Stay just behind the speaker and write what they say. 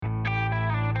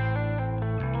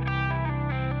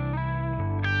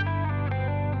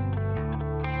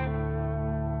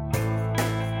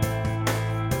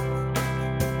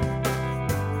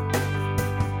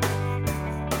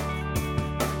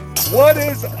What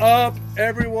is up,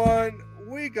 everyone?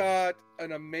 We got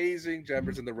an amazing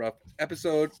Jammers in the Rough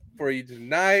episode for you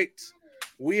tonight.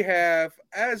 We have,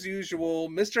 as usual,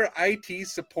 Mr. IT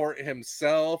support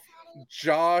himself,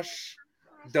 Josh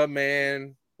the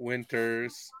Man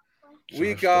Winters.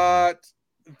 We got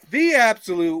the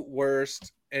absolute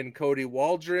worst and Cody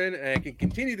Waldron, and I can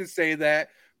continue to say that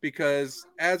because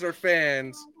as our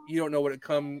fans, you don't know what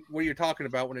you're talking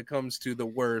about when it comes to the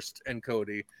worst and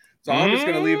Cody. So I'm just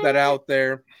going to leave that out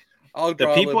there. I'll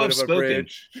draw a little bit of a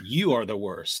bridge. You are the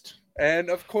worst. And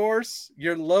of course,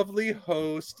 your lovely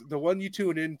host, the one you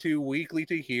tune into weekly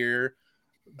to hear,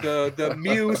 the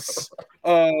muse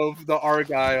of the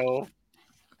Argyle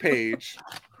page.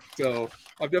 So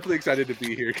I'm definitely excited to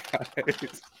be here, guys.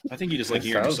 I think you just like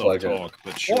hearing yourself talk.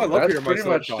 But sure. Oh, I love hearing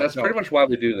myself talk. That's pretty much why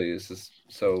we do these. This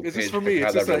is for me.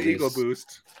 It's just an ego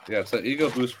boost. Yeah, it's an ego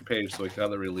boost for Paige, so we can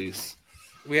have the release.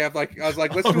 We have I was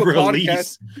like, let's do a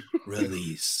podcast.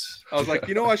 Release. I was like,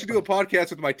 I should do a podcast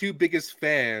with my two biggest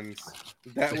fans.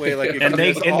 That way, and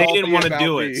they didn't want to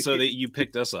do it, so that you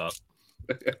picked us up.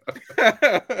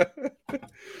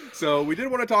 So we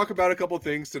did want to talk about a couple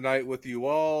things tonight with you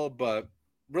all, but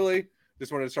really,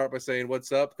 just wanted to start by saying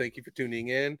what's up. Thank you for tuning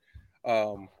in.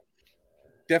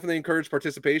 Definitely encourage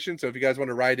participation. So if you guys want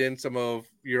to write in some of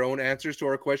your own answers to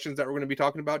our questions that we're going to be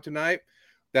talking about tonight,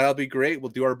 that'll be great.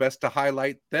 We'll do our best to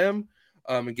highlight them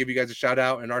and give you guys a shout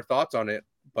out and our thoughts on it.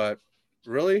 But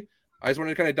really, I just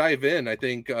wanted to kind of dive in. I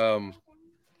think for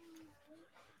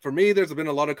me, there's been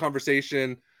a lot of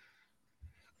conversation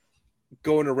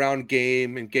going around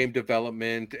game and game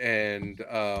development and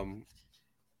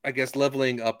I guess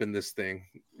leveling up in this thing,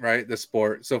 right? The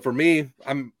sport. So for me,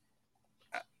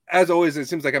 as always, it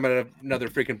seems like I'm at another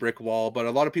freaking brick wall, but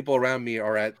a lot of people around me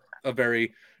are at a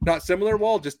very not similar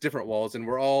wall, just different walls, and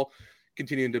we're all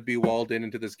continuing to be walled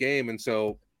into this game. And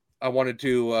so I wanted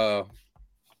to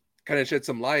kind of shed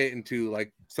some light into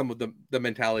like some of the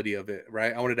mentality of it,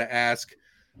 right? I wanted to ask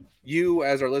you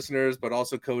as our listeners, but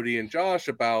also Cody and Josh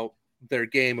about their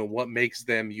game and what makes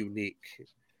them unique.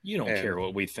 You don't care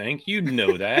what we think. You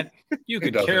know that. You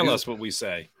could care less what we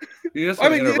say. I'm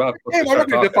not going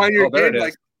to define your game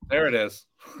like there it is.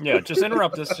 Yeah, just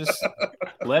interrupt us. Just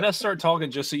let us start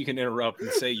talking just so you can interrupt and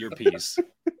say your piece.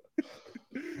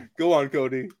 Go on,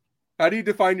 Cody. How do you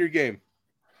define your game?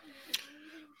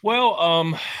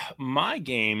 Well, my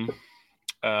game,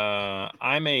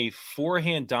 I'm a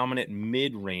forehand dominant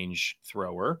mid-range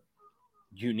thrower.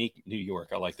 Unique New York.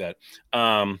 I like that.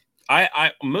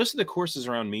 I most of the courses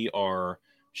around me are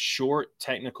short,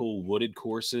 technical, wooded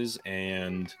courses,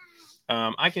 and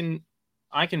I can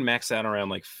max out around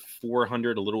like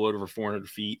 400, a little over 400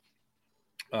 feet.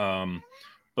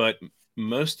 But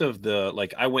most of the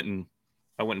I went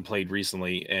and played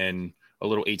recently, and a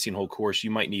little 18-hole course,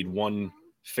 you might need one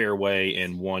fairway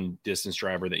and one distance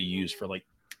driver that you use for like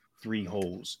 3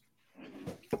 holes.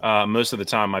 Most of the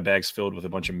time, my bag's filled with a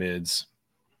bunch of mids.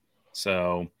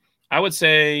 So I would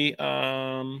say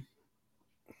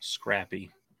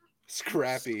scrappy.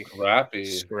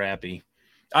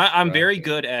 I'm very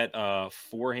good at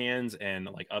forehands and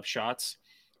like up shots.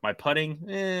 My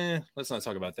putting, let's not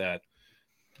talk about that.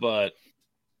 But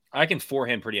I can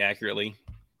forehand pretty accurately,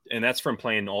 and that's from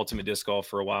playing ultimate disc golf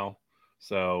for a while.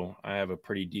 So I have a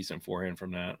pretty decent forehand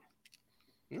from that.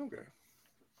 Okay.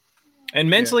 And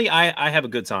mentally, I have a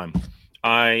good time.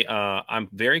 I'm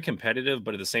very competitive,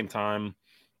 but at the same time,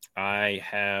 I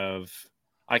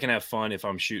can have fun if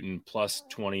I'm shooting plus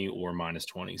 20 or minus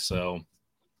 20. So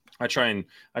I try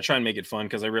and make it fun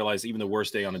because I realize even the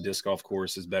worst day on a disc golf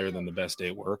course is better than the best day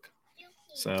at work.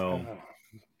 So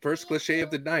first cliche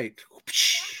of the night.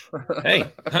 Hey,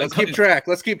 let's keep track,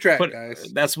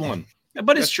 guys. That's one.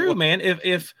 But it's true, man.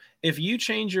 If you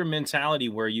change your mentality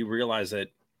where you realize that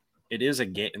it is a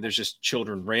game, there's just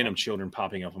random children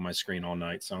popping up on my screen all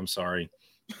night. So I'm sorry.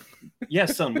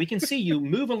 Yes, son, we can see you.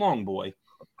 Move along, boy.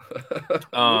 Move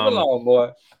along,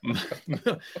 boy.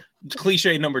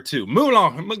 Cliche number 2. Move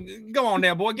along. Go on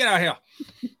now, boy. Get out here.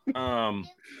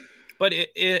 But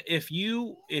if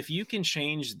you can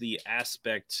change the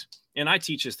aspect, and I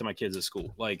teach this to my kids at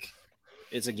school, like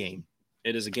it's a game.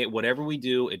 It is a game. Whatever we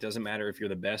do, it doesn't matter if you're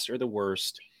the best or the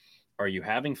worst. Are you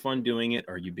having fun doing it?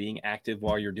 Are you being active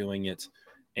while you're doing it?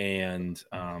 And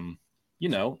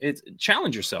it's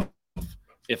challenge yourself.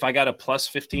 If I got a plus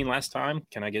 15 last time,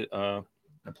 can I get a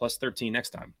plus 13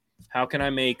 next time? How can I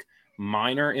make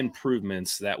minor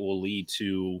improvements that will lead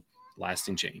to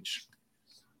lasting change?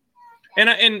 And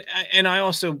I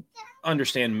also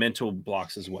understand mental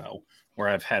blocks as well, where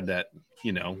I've had that,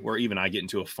 where even I get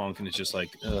into a funk and it's just like,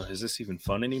 is this even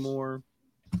fun anymore?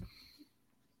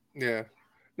 Yeah,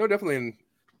 no, definitely.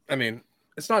 And I mean,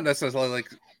 it's not necessarily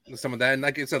like some of that. And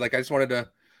like I said, like I just wanted to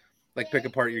like pick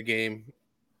apart your game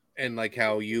and like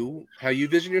how you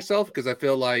vision yourself, because I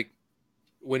feel like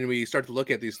when we start to look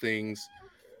at these things,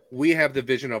 we have the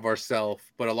vision of ourself,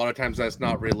 but a lot of times that's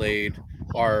not relayed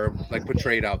or like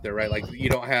portrayed out there, right? Like you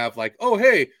don't have like, oh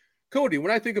hey, Cody,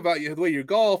 when I think about you the way you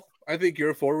golf, I think you're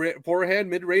a forehand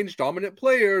mid-range dominant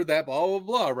player, that blah blah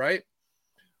blah, right?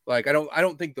 Like I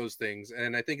don't think those things.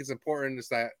 And I think it's important is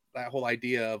that whole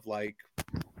idea of like,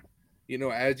 you know,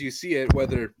 as you see it,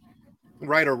 whether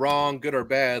right or wrong, good or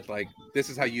bad, like this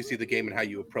is how you see the game and how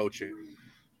you approach it.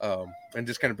 And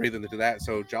just kind of breathe into that.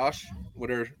 So Josh,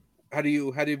 how do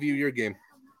you view your game?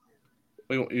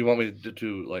 You want me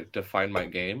to like define my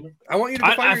game? I want you to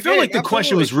define your game. I feel like the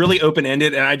question was really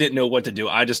open-ended and I didn't know what to do.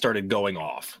 I just started going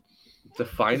off.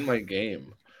 Define my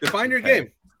game. Define your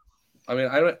game. I mean,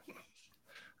 I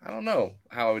don't know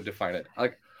how I would define it.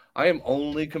 Like I am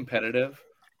only competitive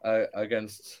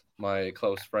against my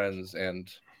close friends and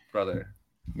brother.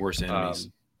 Worst enemies.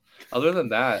 Other than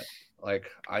that, like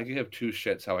I give two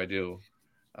shits how I do.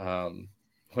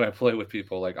 When I play with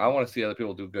people, like I want to see other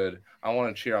people do good. I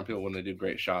want to cheer on people when they do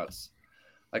great shots.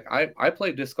 Like I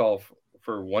play disc golf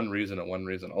for one reason and one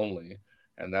reason only,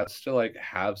 and that's to like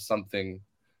have something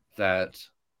that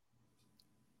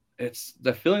it's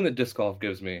the feeling that disc golf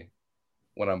gives me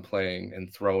when I'm playing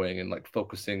and throwing and like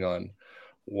focusing on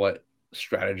what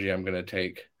strategy I'm going to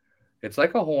take. It's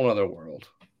like a whole other world.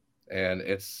 And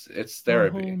it's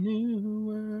therapy.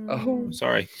 Oh,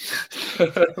 sorry.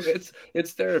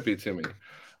 it's therapy to me.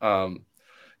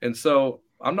 And so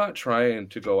I'm not trying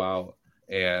to go out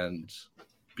and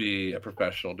be a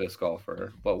professional disc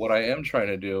golfer, but what I am trying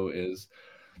to do is,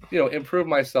 you know, improve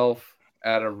myself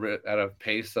at a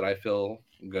pace that I feel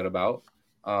good about,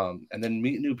 and then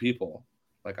meet new people.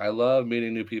 Like I love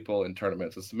meeting new people in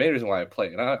tournaments. It's the main reason why I play,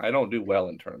 and I don't do well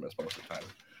in tournaments most of the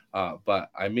time.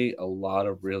 But I meet a lot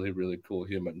of really, really cool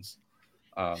humans.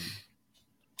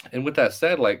 And with that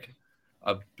said, like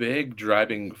a big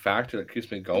driving factor that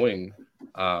keeps me going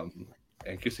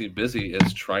and keeps me busy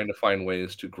is trying to find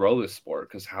ways to grow this sport,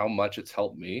 because how much it's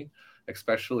helped me,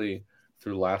 especially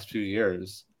through the last few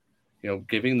years, you know,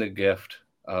 giving the gift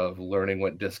of learning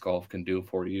what disc golf can do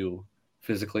for you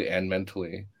physically and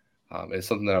mentally is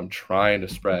something that I'm trying to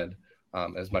spread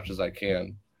as much as I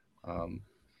can.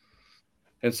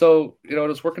 And so, you know,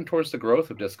 just working towards the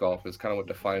growth of disc golf is kind of what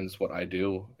defines what I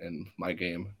do in my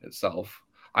game itself.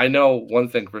 I know one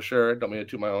thing for sure, don't mean to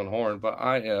toot my own horn, but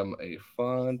I am a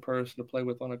fun person to play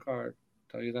with on a card.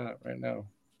 I'll tell you that right now.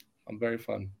 I'm very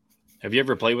fun. Have you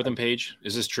ever played with him, Paige?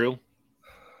 Is this true?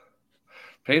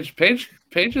 Paige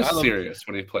is serious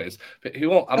when he plays. He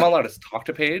won't. I'm not allowed to talk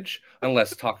to Paige unless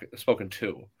spoken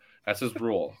to. That's his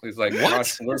rule. He's like,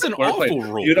 what? That's an awful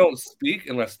rule. You don't speak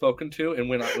unless spoken to, and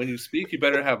when you speak, you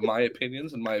better have my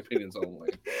opinions and my opinions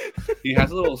only. He has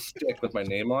a little stick with my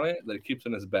name on it that he keeps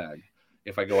in his bag.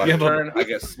 If I go out of turn, I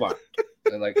get swapped.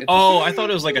 And like, I thought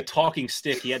it was like a talking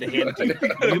stick. He had to hand it to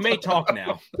you. You may talk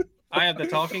now. I have the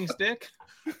talking stick.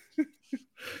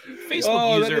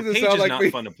 Facebook user Paige is not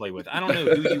fun to play with. I don't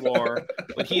know who you are,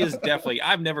 but he is definitely.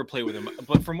 I've never played with him,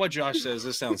 but from what Josh says,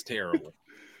 this sounds terrible.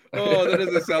 Oh, that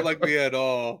doesn't sound like me at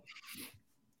all.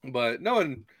 But no,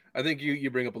 and I think you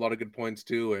bring up a lot of good points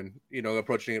too, and you know,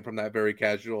 approaching it from that very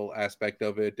casual aspect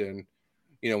of it, and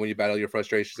you know, when you battle your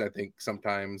frustrations, I think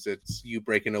sometimes it's you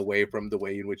breaking away from the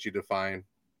way in which you define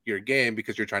your game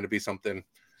because you're trying to be something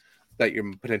that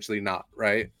you're potentially not,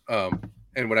 right?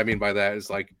 And what I mean by that is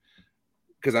like,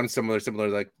 because I'm similar,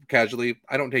 like casually,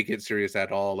 I don't take it serious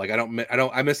at all. Like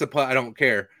I miss a putt, I don't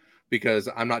care, because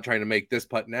I'm not trying to make this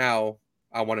putt now.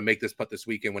 I want to make this putt this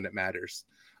weekend when it matters.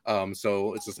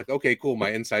 So it's just like, okay, cool.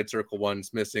 My inside circle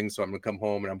one's missing. So I'm going to come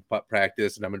home and I'm putt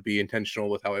practice and I'm going to be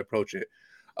intentional with how I approach it.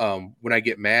 When I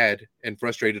get mad and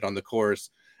frustrated on the course,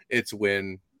 it's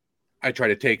when I try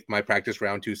to take my practice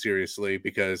round too seriously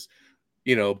because,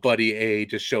 you know, buddy A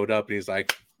just showed up and he's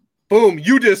like, boom,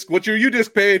 U-disc. What's your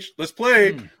U-disc, Paige? Let's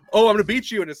play. Oh, I'm going to beat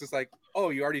you. And it's just like, oh,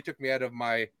 you already took me out of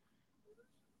my,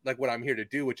 like what I'm here to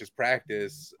do, which is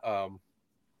practice.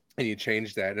 And you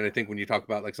change that. And I think when you talk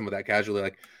about like some of that casually,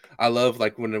 like I love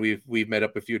like when we've met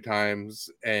up a few times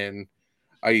and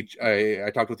I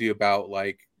talked with you about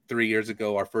like 3 years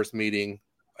ago, our first meeting,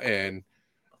 and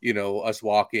you know, us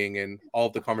walking and all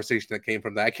of the conversation that came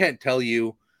from that. I can't tell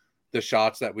you the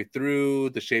shots that we threw,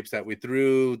 the shapes that we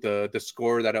threw, the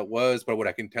score that it was, but what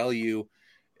I can tell you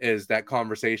is that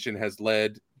conversation has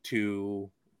led to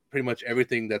pretty much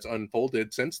everything that's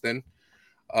unfolded since then.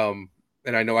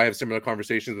 And I know I have similar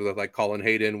conversations with like Colin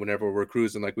Hayden whenever we're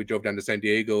cruising. Like we drove down to San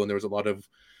Diego and there was a lot of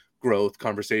growth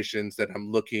conversations that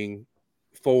I'm looking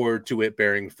forward to it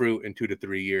bearing fruit in 2 to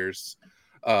 3 years.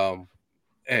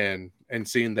 And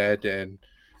seeing that, and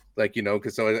like,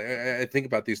 because so I think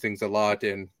about these things a lot,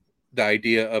 and the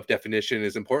idea of definition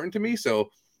is important to me.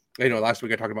 So, last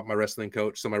week I talked about my wrestling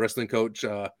coach. So my wrestling coach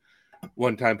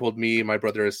one time pulled me and my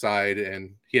brother aside,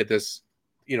 and he had this,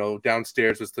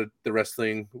 downstairs was the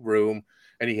wrestling room,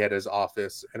 and he had his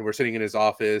office, and we're sitting in his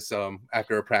office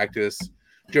after a practice,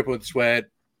 dripping with sweat,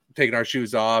 taking our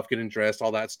shoes off, getting dressed,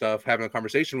 all that stuff, having a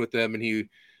conversation with them. And he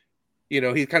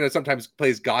kind of sometimes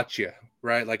plays gotcha,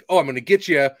 right? Like, oh, I'm going to get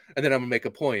you, and then I'm going to make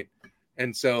a point.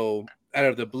 And so out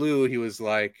of the blue, he was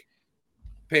like,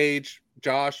 Paige,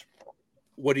 Josh,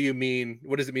 what do you mean?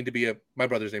 What does it mean to be my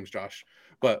brother's name's Josh,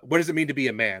 but what does it mean to be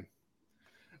a man?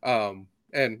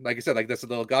 And like I said, like, that's a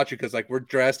little gotcha, because like, we're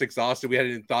dressed, exhausted. We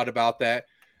hadn't even thought about that.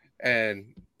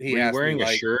 And he asked wearing me, a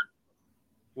like, shirt?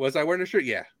 Was I wearing a shirt?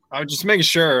 Yeah. I was just making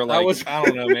sure. Like, I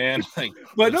don't know, man. Like,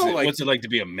 but what's it like to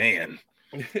be a man?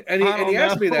 And he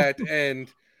asked me that, and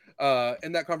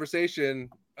in that conversation,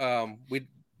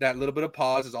 that little bit of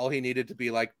pause is all he needed to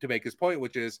be like to make his point,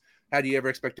 which is, how do you ever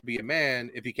expect to be a man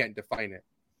if you can't define it?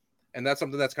 And that's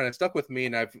something that's kind of stuck with me,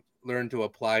 and I've learned to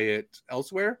apply it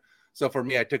elsewhere. So for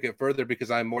me, I took it further,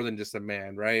 because I'm more than just a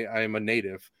man, right? I am a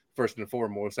native, first and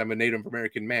foremost. I'm a Native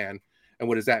American man. And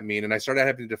what does that mean? And I started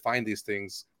having to define these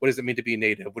things. What does it mean to be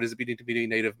native? What does it mean to be a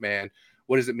native man?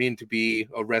 What does it mean to be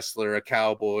a wrestler, a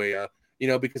cowboy?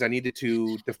 Because I needed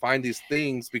to define these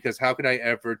things, because how can I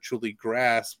ever truly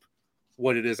grasp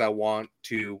what it is I want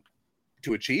to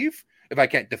achieve if I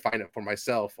can't define it for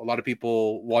myself? A lot of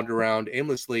people wander around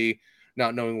aimlessly,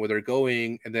 not knowing where they're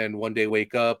going, and then one day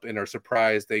wake up and are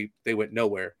surprised they went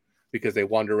nowhere, because they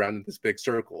wander around in this big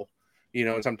circle.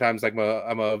 And sometimes, like,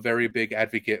 I'm a very big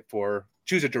advocate for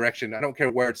choose a direction. I don't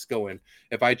care where it's going.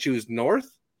 If I choose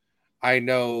north, I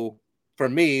know for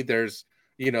me, there's,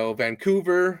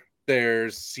 Vancouver,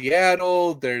 there's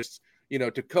Seattle, there's,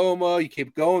 Tacoma, you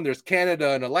keep going, there's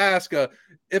Canada and Alaska.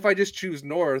 If I just choose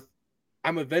north,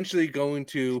 I'm eventually going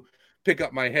to pick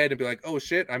up my head and be like, oh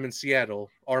shit, I'm in Seattle.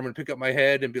 Or I'm going to pick up my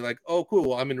head and be like, oh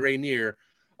cool, I'm in Rainier.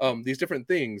 These different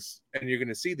things, and you're going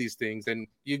to see these things, and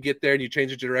you get there and you change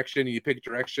the direction and you pick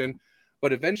direction,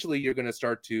 but eventually you're going to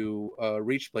start to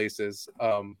reach places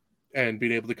and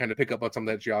being able to kind of pick up on some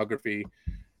of that geography.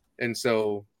 And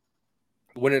so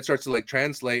when it starts to like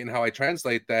translate, and how I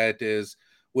translate that is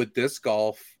with disc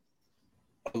golf,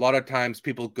 a lot of times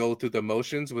people go through the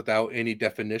motions without any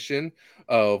definition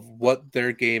of what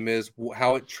their game is,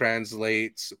 how it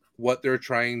translates, what they're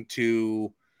trying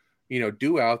to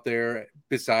do out there,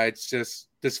 besides just,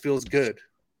 this feels good.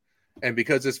 And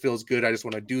because this feels good, I just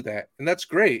want to do that. And that's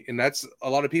great. And that's, a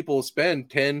lot of people spend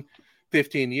 10,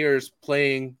 15 years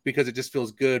playing because it just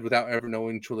feels good without ever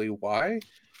knowing truly why.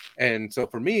 And so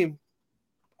for me,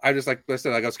 I just, like I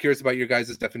said, like, I was curious about your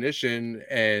guys' definition,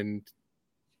 and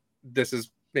this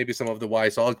is maybe some of the why.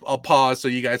 So I'll pause so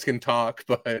you guys can talk,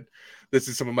 but this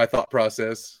is some of my thought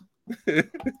process.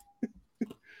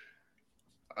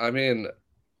 I mean,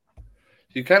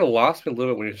 you kind of lost me a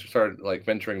little bit when you started like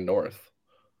venturing north.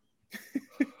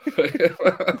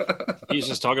 He's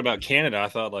just talking about Canada. I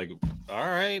thought, like, all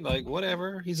right, like,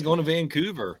 whatever. He's going to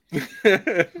Vancouver.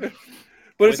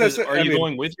 But are you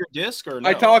going with your disc, or no?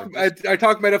 I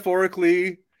talk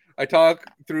metaphorically. I talk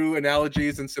through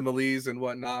analogies and similes and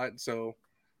whatnot. So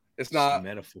it's not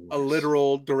a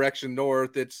literal direction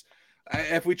north. It's,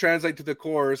 if we translate to the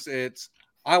course, it's,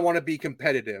 I want to be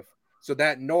competitive. So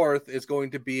that north is going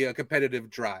to be a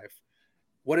competitive drive.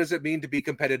 What does it mean to be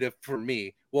competitive for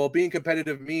me? Well, being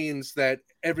competitive means that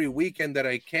every weekend that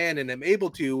I can and am able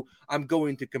to, I'm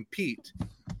going to compete.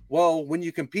 Well, when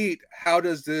you compete, how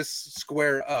does this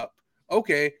square up?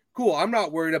 Okay, cool. I'm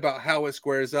not worried about how it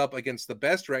squares up against the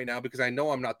best right now, because I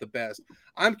know I'm not the best.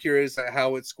 I'm curious at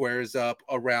how it squares up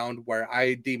around where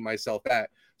I deem myself at.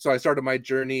 So I started my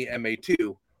journey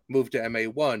MA2, moved to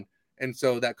MA1. And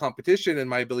so that competition and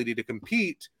my ability to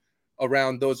compete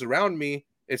around those around me,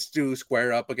 it's to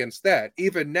square up against that.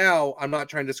 Even now, I'm not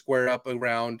trying to square up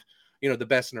around, the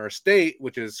best in our state,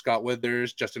 which is Scott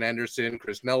Withers, Justin Anderson,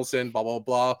 Chris Nelson, blah, blah,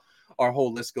 blah. Our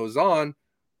whole list goes on.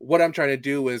 What I'm trying to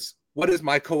do is, what is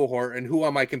my cohort and who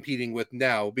am I competing with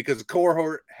now? Because the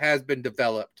cohort has been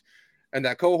developed, and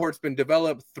that cohort's been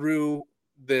developed through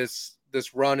this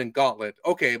run and gauntlet.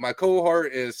 Okay, my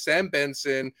cohort is Sam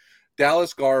Benson,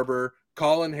 Dallas Garber,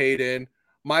 Colin Hayden,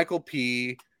 Michael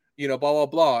P., blah, blah,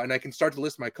 blah. And I can start to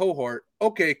list my cohort.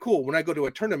 Okay, cool. When I go to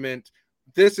a tournament,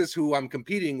 this is who I'm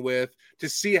competing with to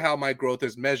see how my growth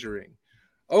is measuring.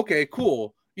 Okay,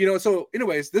 cool. So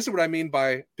anyways, this is what I mean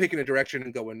by picking a direction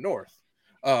and going north.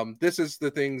 This is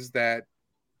the things that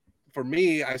for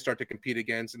me, I start to compete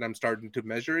against and I'm starting to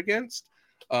measure against.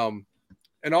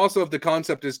 And also, if the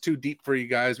concept is too deep for you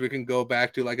guys, we can go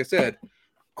back to, like I said,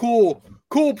 cool,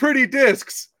 pretty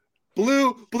discs,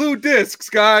 blue discs,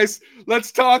 guys.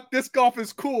 Let's talk. Disc golf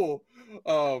is cool.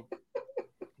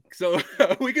 So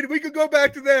we could go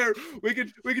back to there. We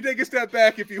could take a step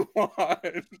back if you want.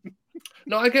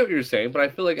 No, I get what you're saying, but I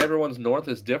feel like everyone's north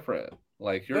is different.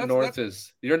 Like your north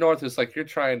is like you're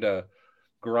trying to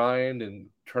grind and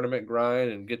tournament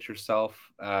grind and get yourself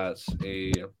at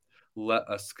a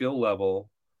skill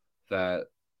level that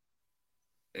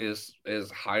is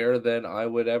higher than I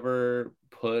would ever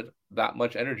put that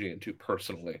much energy into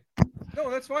personally.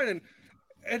 No, that's fine,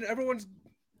 and everyone's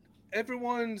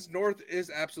north is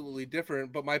absolutely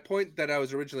different. But my point that I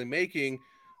was originally making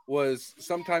was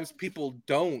sometimes people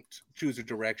don't choose a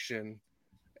direction,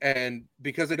 and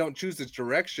because they don't choose this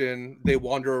direction, they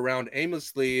wander around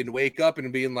aimlessly and wake up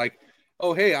and being like,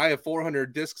 oh, hey, I have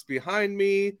 400 discs behind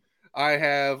me. I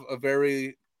have a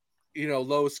very,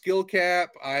 low skill cap.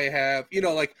 I have,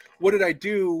 like, what did I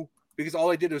do? Because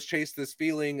all I did was chase this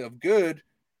feeling of good,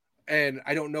 and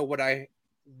I don't know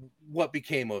what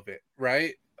became of it,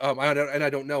 right? I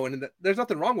don't know, and there's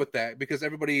nothing wrong with that because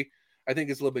everybody, I think,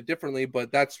 is a little bit differently. But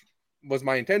was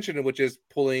my intention, which is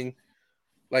pulling,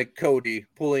 like Cody,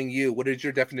 pulling you. What is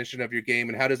your definition of your game,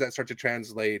 and how does that start to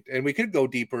translate? And we could go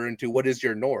deeper into what is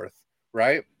your north,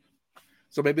 right?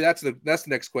 So maybe that's the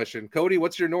next question. Cody,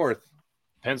 what's your north?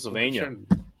 Pennsylvania.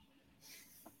 Is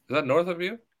that north of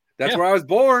you? That's where I was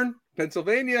born,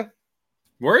 Pennsylvania.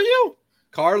 Were you?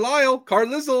 Carlisle.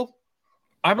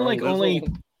 I'm like only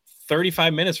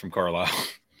 35 minutes from Carlisle.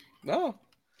 No.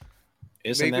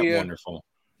 Isn't maybe, that wonderful?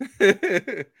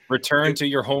 Return to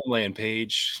your homeland,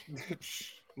 Paige.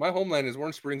 My homeland is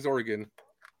Warm Springs, Oregon.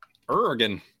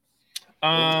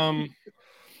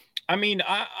 I mean,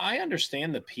 I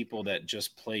understand the people that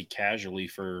just play casually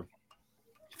for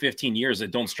 15 years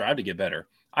that don't strive to get better.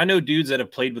 I know dudes that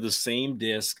have played with the same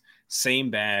disc,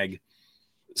 same bag,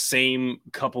 same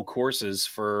couple courses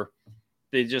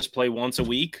they just play once a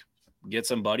week, get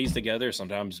some buddies together,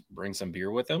 sometimes bring some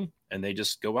beer with them, and they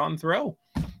just go out and throw.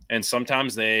 And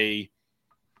sometimes they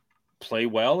play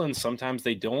well and sometimes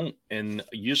they don't. And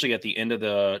usually at the end of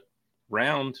the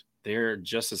round, they're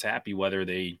just as happy whether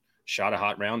they shot a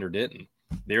hot round or didn't.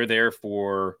 They're there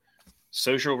for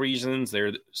social reasons.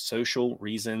 They're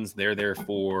there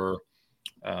for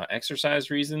exercise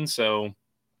reasons. So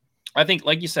I think,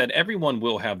 like you said, everyone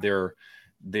will have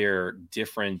their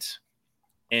different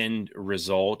end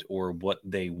result or what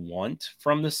they want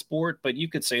from the sport, but you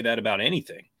could say that about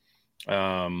anything.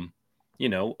 All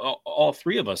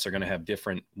three of us are going to have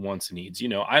different wants and needs.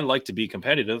 I like to be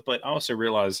competitive, but I also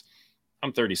realize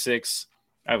I'm 36.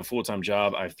 I have a full-time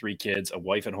job. I have 3 kids, a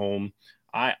wife at home.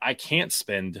 I can't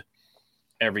spend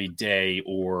every day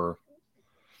or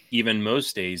even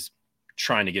most days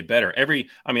trying to get better.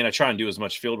 I try and do as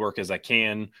much field work as I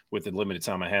can with the limited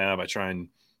time I have. I try and,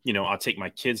 I'll take my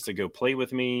kids to go play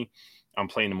with me. I'm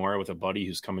playing tomorrow with a buddy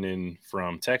who's coming in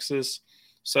from Texas.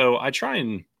 So I try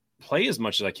and play as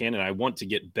much as I can, and I want to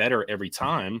get better every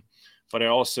time. But I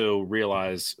also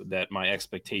realize that my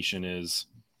expectation is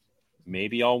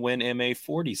maybe I'll win MA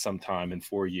 40 sometime in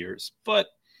 4 years. But,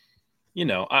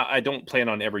 I don't plan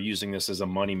on ever using this as a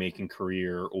money-making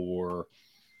career or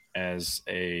as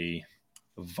a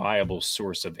viable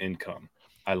source of income.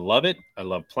 I love it. I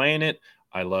love playing it.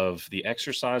 I love the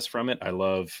exercise from it. I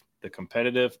love the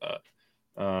competitive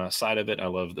side of it. I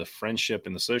love the friendship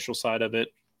and the social side of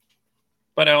it.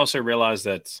 But I also realize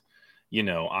that,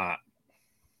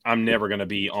 I'm never going to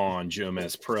be on Joe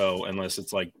Mez Pro unless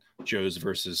it's like Joe's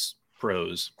versus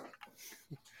pros.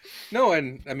 No,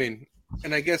 and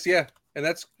I guess, yeah. And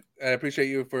I appreciate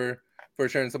you for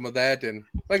sharing some of that. And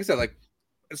like I said, like,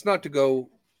 it's not to go,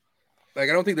 like,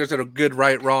 I don't think there's a good,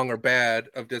 right, wrong, or bad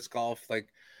of disc golf. Like,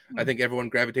 I think everyone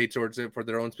gravitates towards it for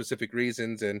their own specific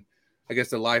reasons. And I guess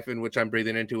the life in which I'm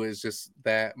breathing into is just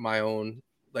that, my own,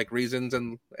 like, reasons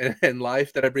and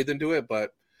life that I breathe into it.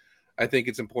 But I think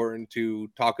it's important to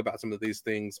talk about some of these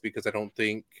things because I don't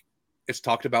think it's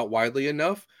talked about widely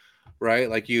enough, right?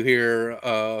 Like, you hear,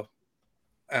 I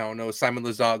don't know, Simon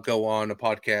Lizotte go on a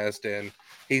podcast and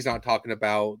he's not talking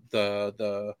about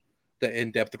the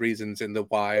in-depth reasons and the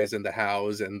whys and the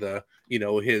hows and the,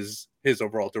 his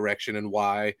overall direction and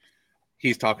why.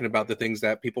 He's talking about the things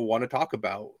that people want to talk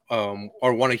about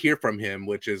or want to hear from him,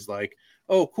 which is like,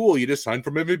 oh, cool, you just signed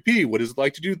from MVP. What is it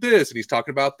like to do this? And he's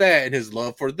talking about that and his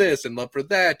love for this and love for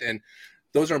that. And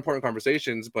those are important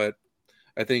conversations. But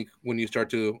I think when you start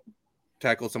to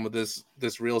tackle some of this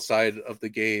real side of the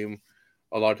game,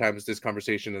 a lot of times this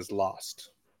conversation is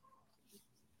lost.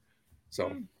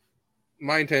 So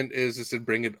my intent is just to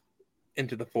bring it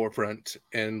into the forefront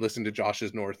and listen to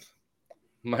Josh's North.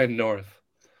 My North.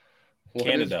 What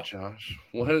Canada. is Josh?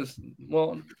 What is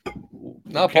Not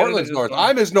Canada Portland's is North.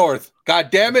 I'm his North. God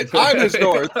damn it. I'm his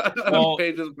North. Well,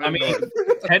 Paige is my I mean, North.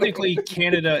 technically,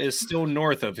 Canada is still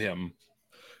north of him.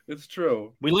 It's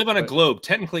true. We live on a But- globe.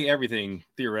 Technically, everything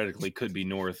theoretically could be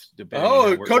north. Depending on Oh,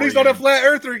 how we're Cody's not a oriented. flat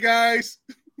earther, guys.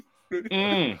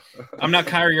 I'm not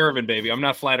Kyrie Irving, baby. I'm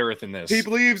not flat Earth in this. He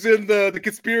believes in the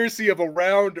conspiracy of a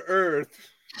round Earth.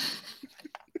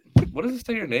 What does it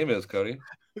say your name is, Cody?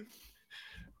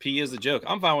 P is a joke.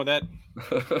 I'm fine with that.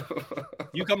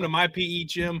 You come to my PE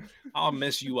gym, I'll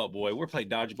mess you up, boy. We're playing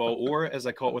dodgeball, or as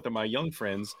I call it with my young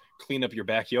friends, clean up your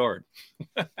backyard.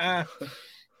 And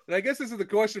I guess this is the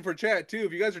question for chat too.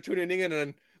 If you guys are tuning in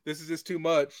and this is just too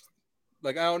much,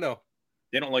 like I don't know.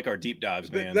 They don't like our deep dives,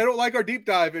 They man. don't like our deep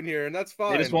dive in here, and that's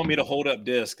fine. They just want me to hold up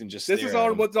disc and just. This stare is at on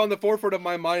them. what's on the forefront of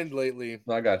my mind lately.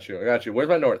 I got you. Where's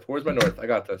my North? I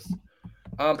got this.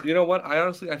 You know what?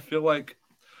 I feel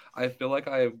like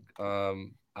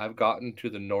I've gotten to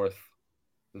the North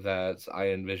that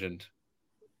I envisioned,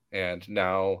 and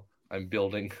now I'm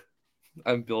building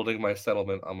my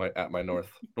settlement at my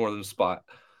northern spot.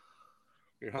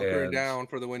 You're hunkering And down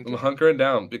for the winter. I'm hunkering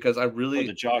down because I For really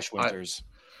the Josh Winters.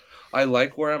 I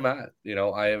like where I'm at.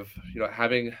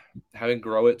 Having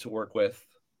Grow It to work with,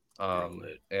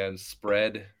 and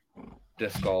spread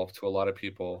disc golf to a lot of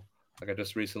people. Like I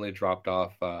just recently dropped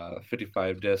off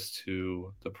 55 discs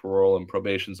to the parole and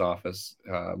probation's office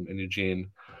in Eugene.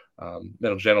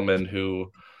 Middle gentleman who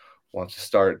wants to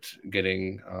start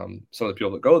getting some of the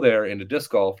people that go there into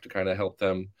disc golf to kind of help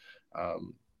them,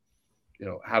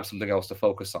 have something else to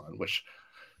focus on.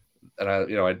 I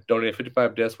donated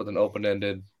 55 discs with an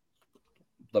open-ended.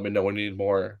 Let me know when you need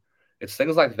more. It's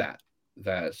things like that.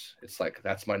 It's like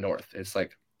that's my North. It's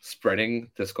like spreading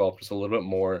disc golf just a little bit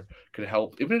more could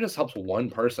help. Even if it just helps one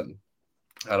person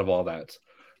out of all that,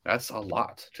 that's a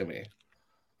lot to me. It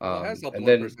has helped and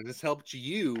one then person. It's helped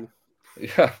you.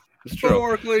 yeah, it's true.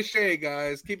 More cliche,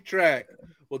 guys. Keep track.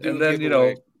 We'll do. And a then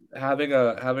giveaway. having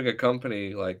a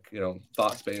company like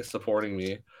Thought Space supporting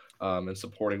me and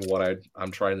supporting what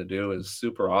I'm trying to do is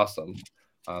super awesome.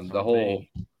 The whole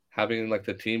having like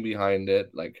the team behind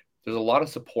it, like there's a lot of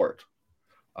support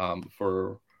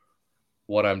for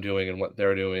what I'm doing and what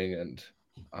they're doing, and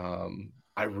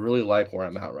I really like where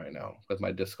I'm at right now with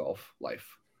my disc golf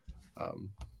life.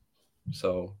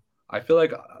 So I feel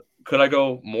like could I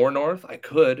go more north? I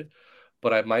could,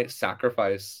 but I might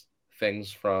sacrifice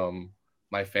things from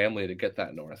my family to get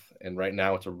that north. And right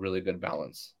now it's a really good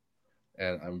balance,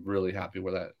 and I'm really happy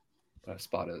where that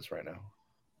spot is right now.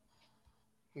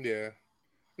 Yeah.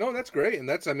 No, that's great. And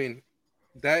that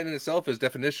in itself is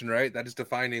definition, right? That is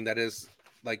defining, that is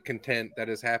like content, that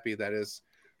is happy, that is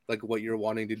like what you're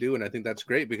wanting to do. And I think that's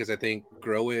great because I think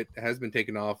Grow It has been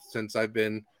taken off since I've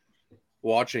been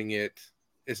watching it.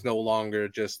 It's no longer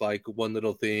just like one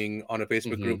little thing on a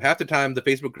Facebook group. Half the time the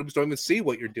Facebook groups don't even see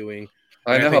what you're doing.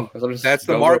 I know. Think that's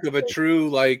the mark of a true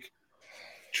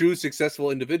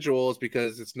successful individual, is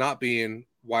because it's not being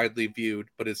widely viewed,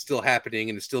 but it's still happening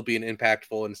and it's still being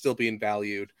impactful and still being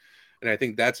valued. And I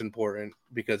think that's important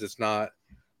because it's not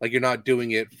like you're not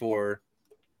doing it for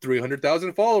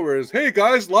 300,000 followers. Hey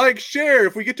guys, like, share.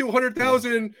 If we get to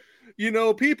 100,000,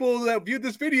 people that viewed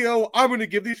this video, I'm going to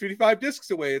give these 55 discs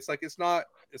away. It's like, it's not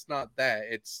that.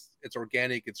 It's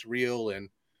organic. It's real. And,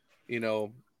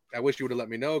 I wish you would have let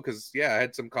me know because, I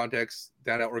had some contacts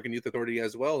down at Oregon Youth Authority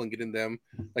as well, and getting them,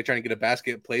 like trying to get a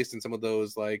basket placed in some of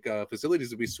those facilities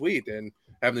would be sweet. And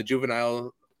having the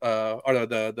juvenile or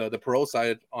the parole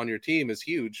side on your team is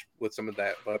huge with some of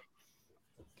that. But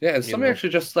yeah, and somebody actually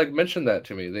just mentioned that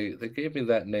to me. They gave me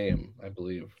that name, I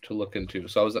believe, to look into.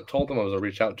 So I told them I was gonna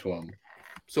reach out to them.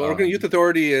 So Oregon Youth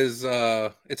Authority is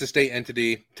it's a state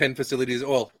entity, 10 facilities,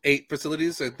 8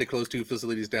 facilities. They closed 2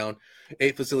 facilities down,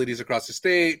 8 facilities across the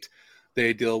state.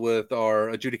 They deal with our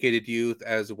adjudicated youth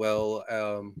as well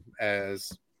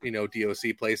as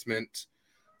DOC placement.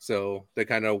 So they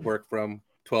kind of work from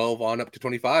 12 on up to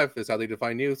 25 is how they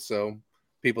define youth. So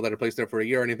people that are placed there for a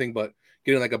year or anything, but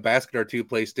getting like a basket or 2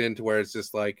 placed in to where it's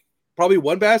just like probably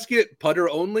 1 basket, putter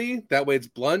only. That way it's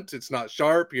blunt, it's not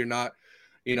sharp. You're not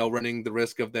running the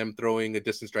risk of them throwing a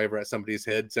distance driver at somebody's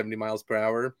head 70 miles per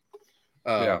hour.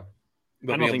 I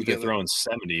don't think they're throwing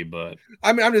 70, but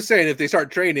I'm just saying if they start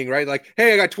training, right? Like,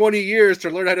 hey, I got 20 years to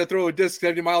learn how to throw a disc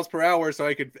 70 miles per hour so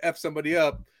I could F somebody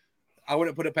up. I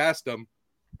wouldn't put it past them.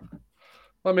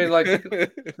 I mean, like,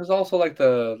 there's also like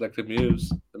the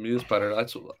Muse putter.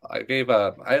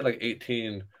 I had like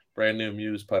 18 brand new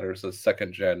Muse putters, the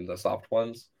second gen, the soft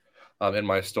ones. in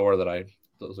my store that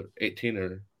those are 18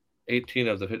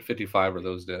 of the 55 are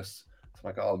those discs. I'm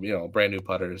like, oh, brand new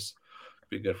putters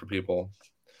be good for people.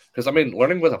 Because I mean,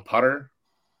 learning with a putter,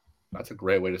 that's a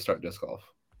great way to start disc golf.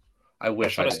 I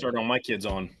wish I did. started on my kids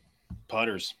on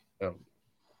putters.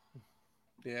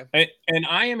 Yeah. And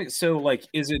I am so like,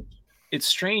 it's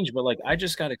strange, but like I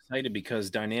just got excited because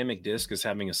Dynamic Disc is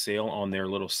having a sale on their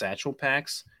little satchel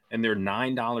packs and they're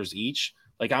 $9 each.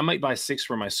 Like I might buy 6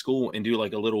 for my school and do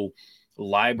like a little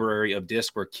library of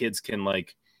discs where kids can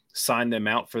like sign them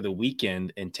out for the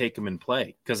weekend and take them and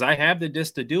play. Because I have the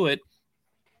disc to do it.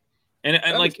 And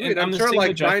like, and I'm sure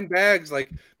like 9 bags,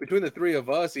 like between the 3 of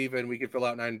us, even we could fill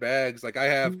out 9 bags. Like I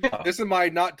have, this is my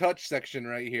not touch section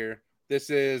right here. This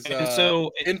is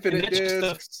Infinite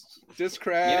Discs,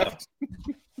 Discraft.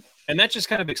 Yeah. And that just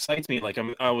kind of excites me. Like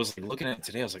I was like looking at it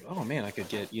today. I was like, oh man, I could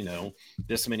get,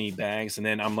 this many bags. And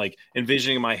then I'm like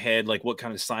envisioning in my head, like what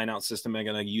kind of sign out system am I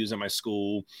going to use at my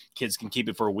school? Kids can keep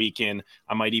it for a weekend.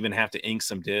 I might even have to ink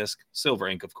some disc, silver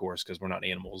ink, of course, because we're not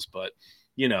animals, but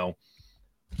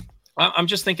I'm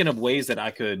just thinking of ways that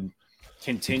I could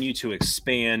continue to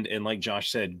expand and, like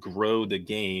Josh said, grow the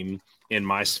game in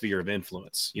my sphere of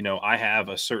influence. I have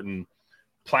a certain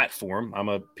platform. I'm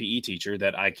a PE teacher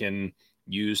that I can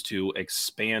use to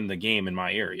expand the game in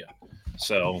my area.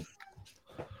 So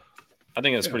I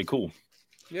think that's pretty cool.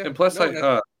 Yeah. And plus,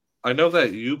 I know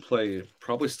that you play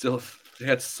probably still. They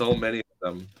had so many of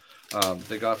them.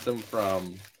 They got them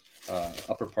from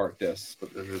Upper Park Discs,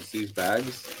 but there's these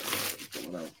bags. I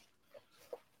don't know.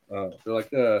 They're like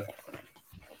the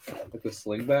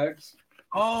sling bags.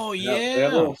 Oh yeah, they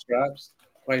have little straps.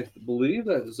 I believe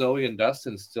that Zoe and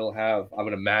Dustin still have. I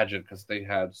would imagine because they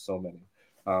had so many.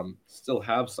 Still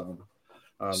have some.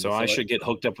 So I should get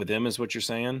hooked up with them, is what you're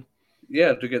saying?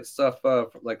 Yeah, to get stuff for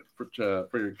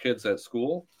your kids at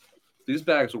school. These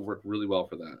bags will work really well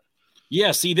for that.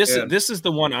 Yeah, see, this is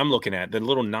the one I'm looking at, the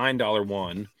little $9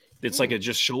 one. It's like a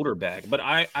just shoulder bag, but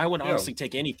I would honestly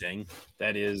take anything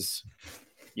that is.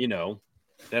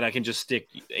 That I can just stick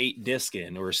 8 disc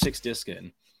in or 6 disc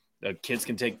in. The kids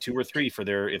can take 2 or 3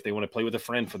 if they want to play with a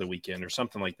friend for the weekend or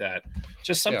something like that.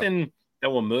 Just something that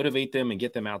will motivate them and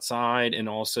get them outside, and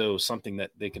also something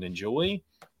that they can enjoy.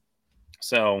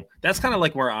 So that's kind of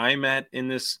like where I'm at in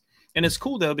this. And it's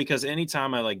cool though, because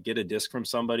anytime I like get a disc from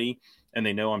somebody and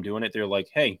they know I'm doing it, they're like,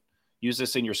 hey, use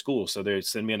this in your school. So they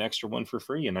send me an extra one for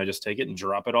free, and I just take it and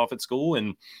drop it off at school.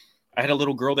 And I had a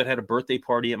little girl that had a birthday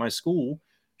party at my school.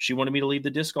 She wanted me to leave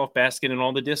the disc golf basket and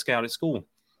all the disc out at school.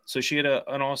 So she had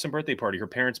an awesome birthday party. Her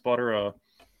parents bought her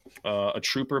a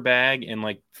trooper bag and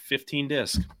like 15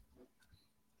 discs.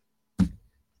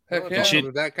 Heck yeah.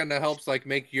 That kind of helps like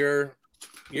make your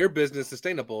business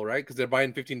sustainable, right? Because they're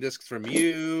buying 15 discs from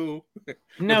you.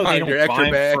 No, they don't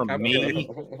buy them from me.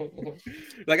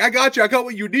 Like, I got you. I got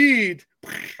what you need.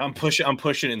 I'm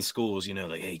pushing in schools,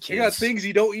 like, hey, kids. You got things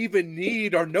you don't even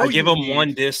need or know. I give them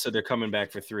 1 disc, so they're coming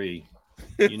back for 3.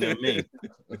 You know me.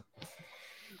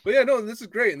 But yeah, no, this is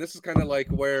great. And this is kind of like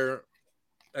where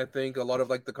I think a lot of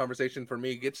like the conversation for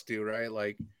me gets to, right?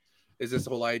 Like, is this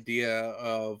whole idea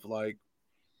of like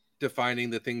defining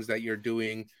the things that you're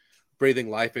doing, breathing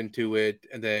life into it,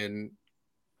 and then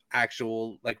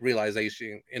actual like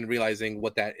realizing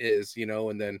what that is,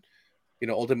 and then,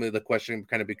 ultimately the question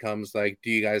kind of becomes like,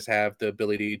 do you guys have the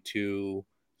ability to,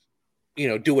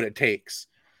 do what it takes?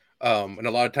 And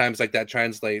a lot of times like that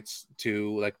translates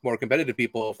to like more competitive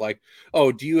people of like,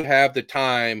 oh, do you have the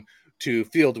time to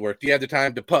field work? Do you have the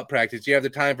time to putt practice? Do you have the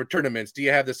time for tournaments? Do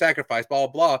you have the sacrifice, blah,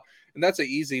 blah? And that's an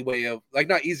easy way of like,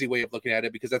 not easy way of looking at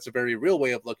it, because that's a very real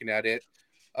way of looking at it.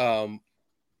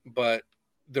 But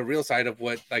the real side of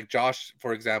what like Josh,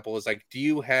 for example, is like, do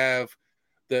you have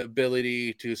the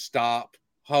ability to stop,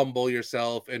 humble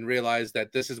yourself, and realize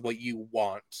that this is what you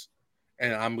want?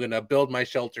 And I'm going to build my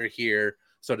shelter here,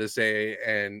 so to say,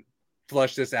 and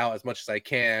flush this out as much as I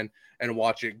can and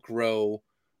watch it grow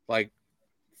like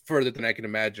further than I can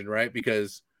imagine, right?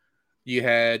 Because you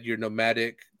had your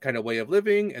nomadic kind of way of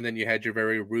living, and then you had your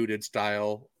very rooted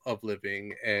style of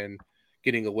living, and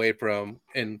getting away from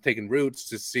and taking roots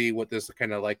to see what this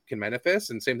kind of like can manifest.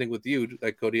 And same thing with you,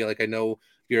 like Cody, like I know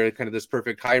you're kind of this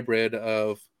perfect hybrid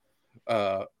of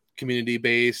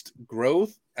community-based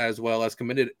growth as well as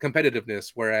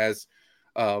competitiveness. Whereas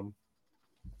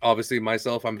obviously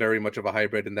myself, I'm very much of a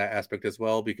hybrid in that aspect as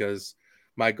well, because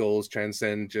my goals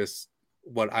transcend just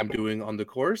what I'm doing on the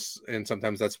course. And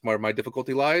sometimes that's where my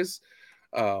difficulty lies.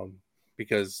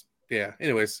 Because yeah,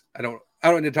 anyways, I don't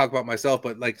need to talk about myself,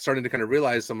 but like starting to kind of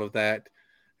realize some of that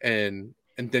and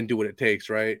then do what it takes,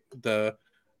 right? The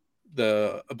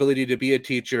ability to be a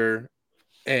teacher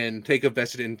and take a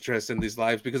vested interest in these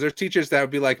lives, because there's teachers that would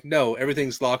be like, no,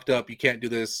 everything's locked up, you can't do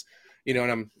this, you know.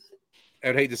 And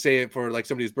I'd hate to say it for like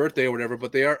somebody's birthday or whatever,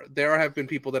 but there have been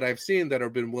people that I've seen that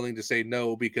have been willing to say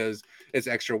no because it's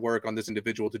extra work on this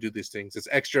individual to do these things. It's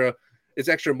extra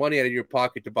money out of your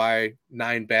pocket to buy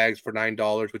 9 bags for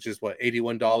 $9, which is what,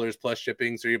 $81 plus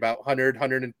shipping. So you're about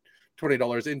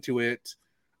 $120 into it.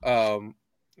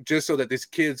 Just so that these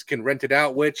kids can rent it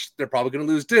out, which they're probably going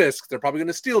to lose discs. They're probably going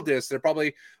to steal discs.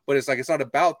 But it's like, it's not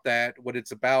about that. What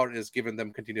it's about is giving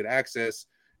them continued access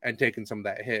and taking some of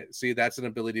that hit. See, that's an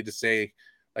ability to say,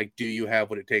 like, do you have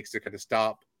what it takes to kind of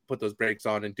stop, put those brakes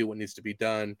on, and do what needs to be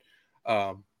done?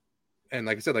 And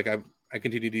like I said, like I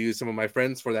continue to use some of my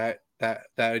friends for that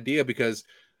idea, because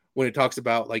when it talks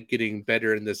about like getting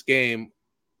better in this game,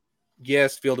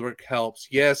 yes, field work helps.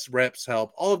 Yes, reps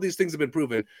help. All of these things have been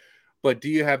proven. But do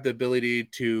you have the ability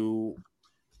to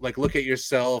like look at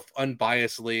yourself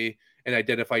unbiasedly and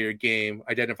identify your game,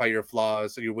 identify your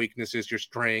flaws, your weaknesses, your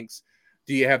strengths?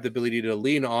 Do you have the ability to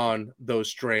lean on those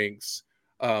strengths?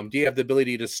 Do you have the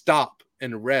ability to stop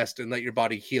and rest and let your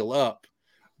body heal up?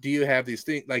 Do you have these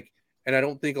things like, and I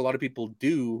don't think a lot of people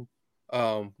do,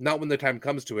 not when the time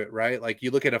comes to it, right? Like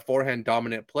you look at a forehand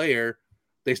dominant player,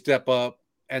 they step up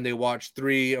and they watch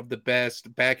 3 of the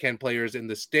best backhand players in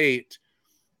the state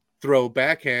throw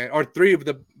backhand, or 3 of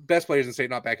the best players in the state,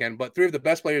 not backhand, but 3 of the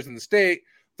best players in the state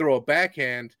throw a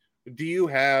backhand. Do you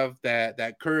have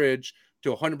that courage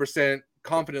to 100%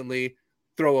 confidently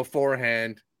throw a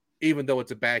forehand, even though it's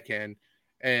a backhand?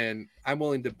 And I'm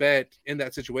willing to bet in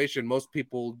that situation, most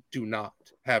people do not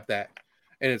have that.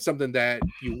 And it's something that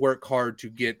you work hard to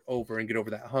get over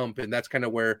that hump. And that's kind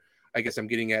of where I guess I'm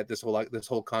getting at this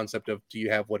whole concept of, do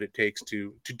you have what it takes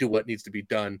to do what needs to be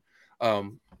done?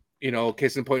 You know,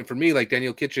 case in point for me, like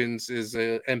Daniel Kitchens is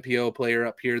a MPO player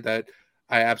up here that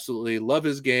I absolutely love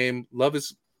his game, love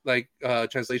his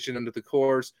translation under the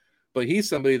course, but he's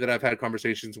somebody that I've had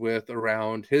conversations with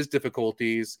around his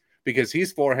difficulties, because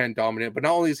he's forehand dominant. But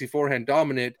not only is he forehand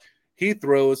dominant, he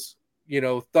throws, you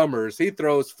know, thumbers, he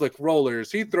throws flick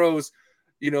rollers, he throws,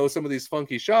 you know, some of these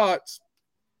funky shots.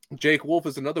 Jake Wolf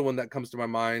is another one that comes to my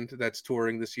mind that's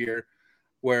touring this year,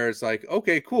 where it's like,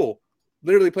 okay, cool.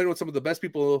 Literally playing with some of the best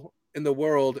people in the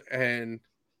world, and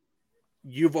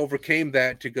you've overcame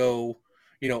that to go,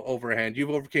 you know, overhand.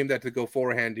 You've overcame that to go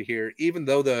forehand to here, even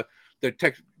though the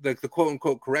quote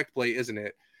unquote correct play isn't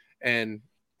it. And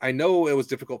I know it was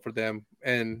difficult for them.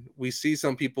 And we see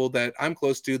some people that I'm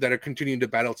close to that are continuing to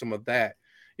battle some of that.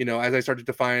 You know, as I started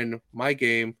to find my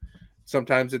game,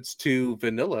 sometimes it's too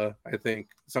vanilla. I think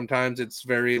sometimes it's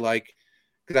very like,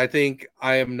 because I think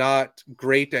I am not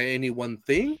great at any one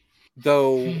thing.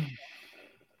 Though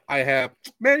I have,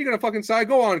 man, you're gonna fucking sigh.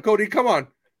 Go on, Cody. Come on.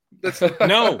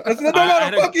 No.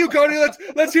 Fuck you, Cody.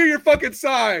 Let's hear your fucking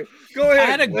sigh. Go ahead. I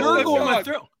had a gurgle in my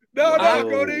throat. No,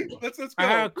 Cody. Let's go. I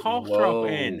had a cough drop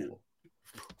in.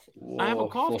 I have a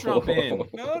cough drop in.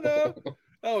 No.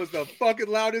 That was the fucking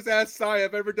loudest ass sigh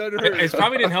I've ever done. It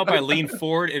probably didn't help. I leaned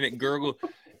forward and it gurgled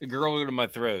in my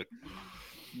throat.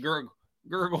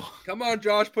 Gurgle. Come on,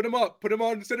 Josh. Put him up. Put him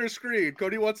on the center screen.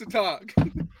 Cody wants to talk.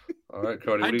 All right,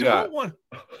 Cody, what do you got? What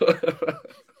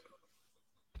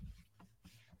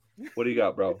do you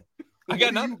got, bro? I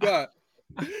got nothing.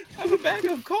 I have a bag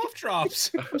of cough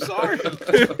drops. I'm sorry.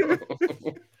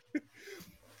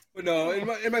 But no,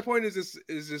 and my point is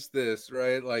just this,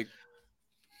 right? Like,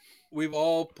 we've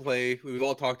all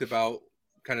talked about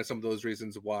kind of some of those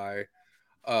reasons why.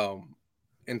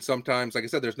 And sometimes, like I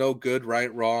said, there's no good, right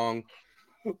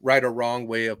or wrong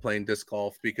way of playing disc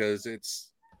golf, because it's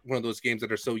one of those games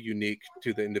that are so unique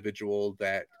to the individual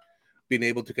that being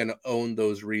able to kind of own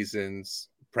those reasons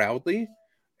proudly,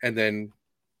 and then,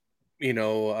 you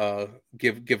know,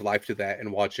 give life to that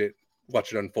and watch it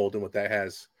unfold and what that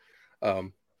has.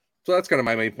 So that's kind of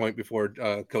my main point before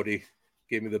Cody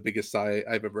gave me the biggest sigh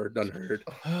I've ever heard.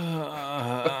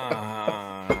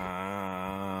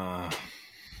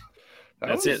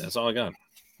 That's it. That's all I got.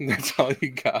 That's all you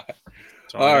got.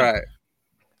 All right.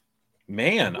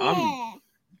 Man,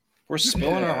 we're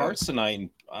spilling our hearts tonight, and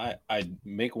I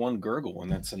make one gurgle, and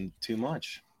that's too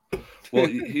much. Well,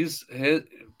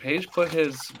 Paige put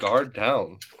his guard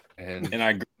down,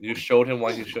 and you showed him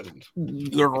why he shouldn't.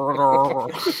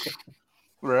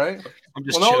 Right?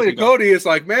 Well, not only Cody, it's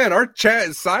like, man, our chat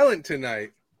is silent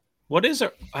tonight. What is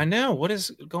it? I know. What is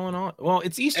going on? Well,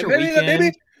 it's Easter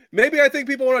weekend. Maybe I think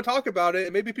people want to talk about it,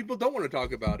 and maybe people don't want to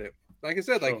talk about it. Like I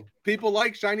said, people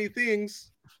like shiny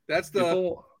things. That's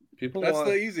the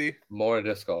easy. More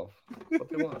disc golf. What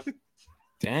they want.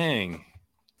 Dang.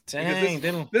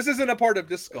 This isn't a part of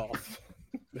disc golf.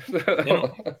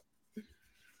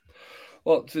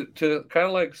 Well, to kind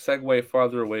of like segue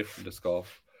farther away from disc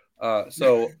golf.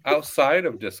 So outside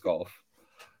of disc golf,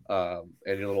 and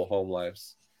your little home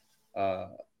lives, uh,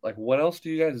 like what else do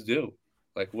you guys do?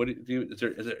 Like, what do you,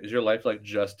 is your life like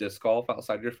just disc golf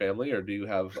outside your family, or do you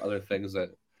have other things that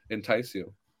entice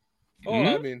you? Oh,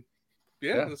 I mean,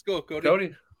 yeah. Let's go,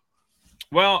 Cody.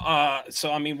 Well,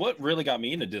 so I mean, what really got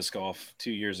me into disc golf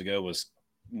 2 years ago was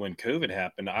when COVID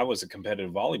happened. I was a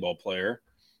competitive volleyball player,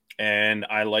 and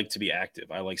I like to be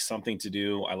active. I like something to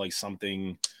do. I like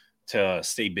something to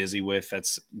stay busy with.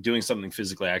 That's doing something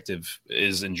physically active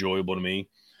is enjoyable to me.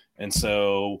 And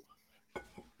so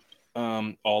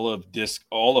all of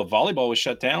volleyball was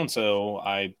shut down. So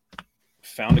I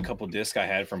found a couple discs I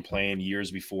had from playing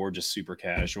years before, just super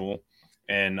casual.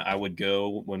 And I would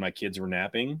go when my kids were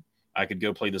napping. I could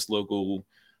go play this local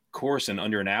course in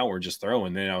under an hour, just throw.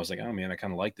 And then I was like, oh man, I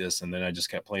kind of like this. And then I just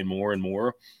kept playing more and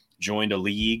more. Joined a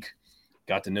league,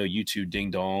 got to know you two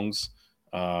ding dongs,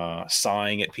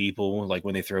 sighing at people like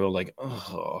when they throw, like,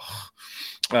 oh.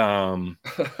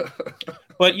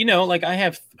 But you know, like I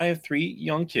have 3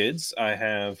 young kids. I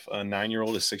have a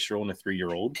 9-year-old, a 6-year-old, and a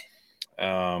 3-year-old.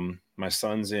 My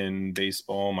son's in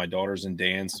baseball. My daughter's in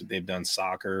dance. They've done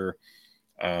soccer.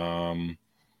 My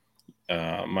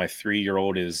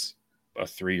 3-year-old is a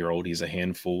 3-year-old. He's a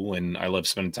handful, and I love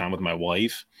spending time with my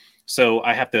wife. So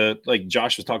I have to, like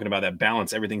Josh was talking about, that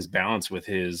balance. Everything's balanced with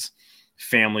his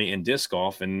family and disc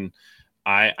golf, and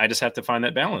I just have to find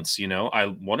that balance. You know, I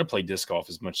want to play disc golf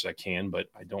as much as I can, but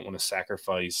I don't want to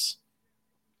sacrifice,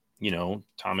 you know,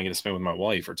 time I get to spend with my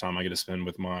wife or time I get to spend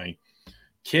with my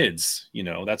kids. You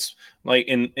know, that's like,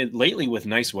 and lately with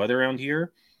nice weather around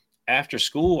here, after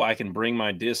school, I can bring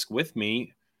my disc with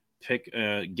me, get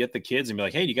the kids and be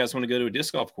like, hey, do you guys want to go to a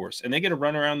disc golf course? And they get to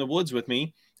run around the woods with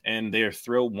me, and they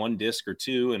throw 1 disc or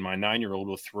 2, and my 9-year-old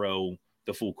will throw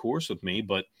the full course with me,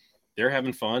 but they're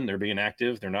having fun. They're being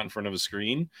active. They're not in front of a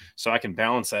screen. So I can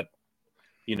balance that,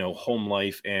 you know, home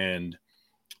life and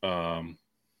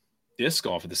disc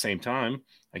golf at the same time.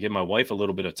 I give my wife a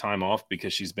little bit of time off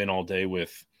because she's been all day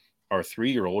with our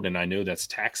 3-year-old, and I know that's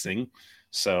taxing.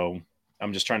 So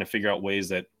I'm just trying to figure out ways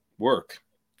that work.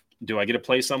 Do I get to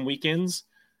play some weekends?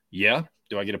 Yeah.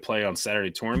 Do I get to play on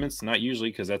Saturday tournaments? Not usually,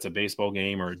 because that's a baseball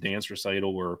game or a dance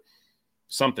recital or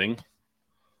something.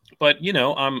 But you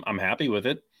know, I'm happy with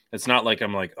it. It's not like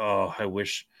I'm like, oh, I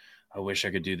wish I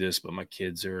could do this, but my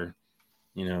kids are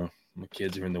in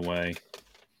the way.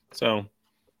 So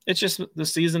it's just the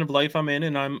season of life I'm in,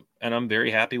 and I'm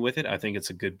very happy with it. I think it's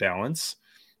a good balance,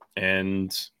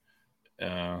 and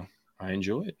I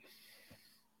enjoy it.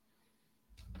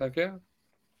 Heck yeah.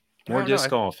 More disc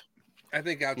golf. I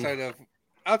think outside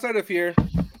of here,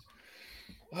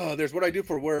 there's what I do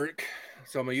for work.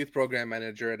 So I'm a youth program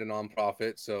manager at a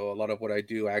nonprofit. So a lot of what I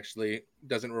do actually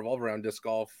doesn't revolve around disc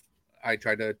golf. I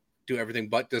try to do everything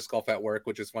but disc golf at work,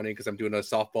 which is funny because I'm doing a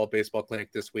softball, baseball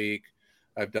clinic this week.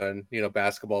 I've done,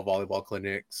 basketball, volleyball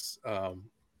clinics, and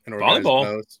volleyball.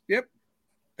 Those. Yep.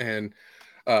 And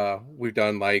we've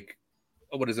done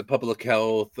public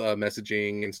health,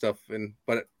 messaging and stuff.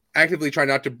 But actively try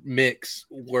not to mix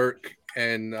work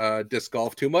and disc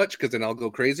golf too much, because then I'll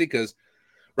go crazy. Because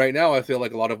right now I feel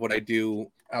like a lot of what I do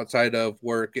outside of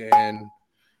work and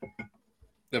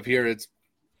of here, it's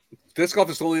disc golf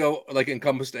is slowly like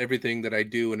encompassed everything that I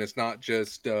do, and it's not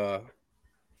just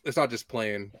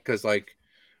playing, because like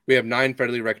we have 9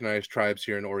 federally recognized tribes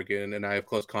here in Oregon, and I have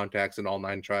close contacts in all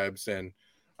 9 tribes, and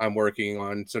I'm working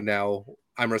on, so now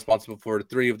I'm responsible for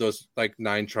 3 of those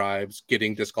 9 tribes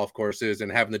getting disc golf courses and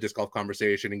having the disc golf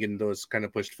conversation and getting those kind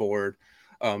of pushed forward.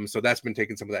 So that's been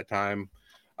taking some of that time.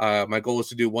 My goal is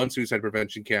to do 1 suicide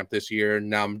prevention camp this year.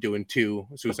 Now I'm doing 2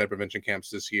 suicide prevention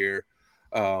camps this year.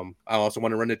 I also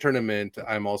want to run a tournament.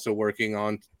 I'm also working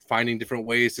on finding different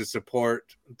ways to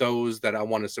support those that I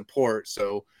want to support.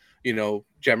 So,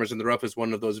 Jammers in the Rough is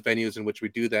one of those venues in which we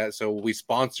do that. So we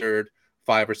sponsored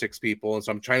 5 or 6 people. And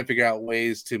so I'm trying to figure out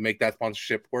ways to make that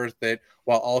sponsorship worth it,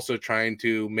 while also trying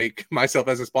to make myself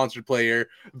as a sponsored player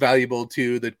valuable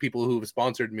to the people who have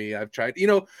sponsored me. I've tried,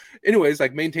 anyways,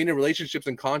 maintaining relationships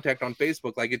and contact on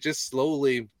Facebook. It just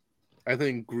slowly, I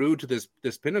think, grew to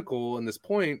this pinnacle and this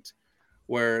point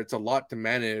where it's a lot to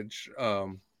manage.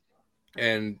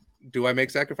 And do I make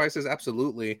sacrifices?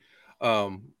 Absolutely.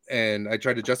 And I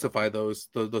try to justify those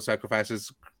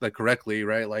sacrifices correctly,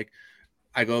 right?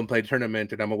 I go and play a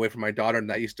tournament and I'm away from my daughter, and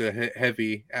that used to hit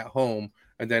heavy at home.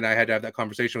 And then I had to have that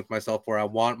conversation with myself where I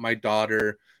want my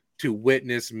daughter to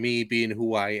witness me being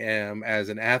who I am as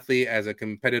an athlete, as a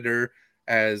competitor,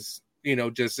 as,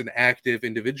 just an active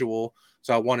individual.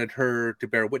 So I wanted her to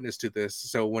bear witness to this.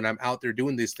 So when I'm out there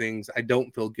doing these things, I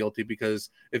don't feel guilty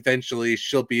because eventually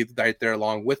she'll be right there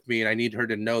along with me. And I need her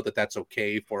to know that that's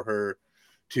okay for her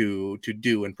to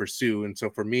do and pursue. And so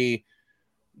for me,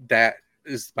 that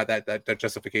is by that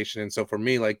justification. And so for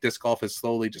me, like disc golf has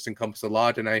slowly just encompassed a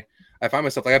lot. And I find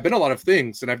myself like I've been a lot of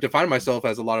things and I've defined myself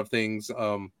as a lot of things.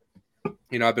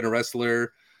 You know, I've been a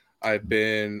wrestler. I've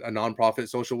been a nonprofit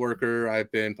social worker.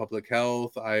 I've been public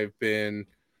health. I've been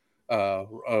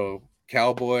a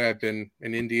cowboy. I've been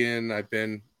an Indian. I've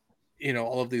been, you know,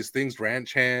 all of these things,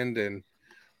 ranch hand. And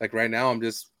like right now I'm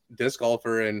just disc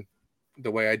golfer. And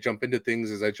the way I jump into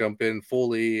things is I jump in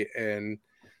fully and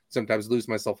sometimes lose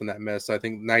myself in that mess. So I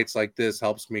think nights like this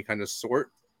helps me kind of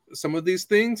sort some of these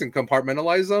things and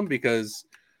compartmentalize them because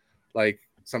like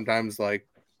sometimes like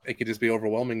it could just be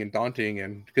overwhelming and daunting.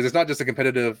 And because it's not just a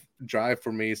competitive drive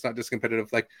for me. It's not just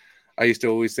competitive. Like I used to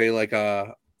always say, like,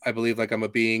 I believe like I'm a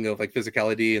being of like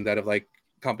physicality and that of like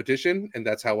competition. And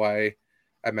that's how I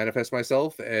manifest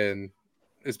myself. And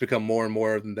it's become more and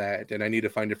more than that. And I need to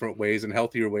find different ways and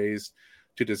healthier ways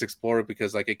to just explore it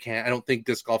because like I don't think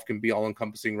disc golf can be all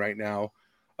encompassing right now.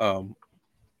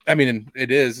 I mean,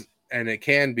 it is, and it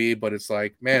can be, but it's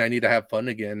like, man, I need to have fun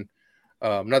again.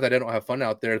 Not that I don't have fun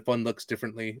out there. Fun looks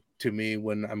differently to me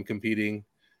when I'm competing.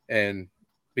 And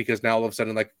because now all of a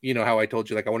sudden, like, you know, how I told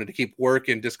you, like I wanted to keep work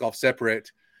and disc golf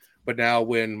separate, but now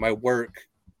when my work,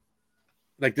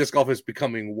 like disc golf is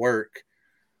becoming work,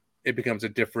 it becomes a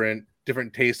different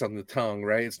taste on the tongue,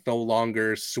 right? It's no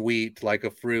longer sweet like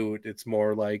a fruit. It's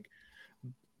more like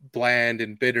bland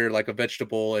and bitter like a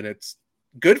vegetable, and it's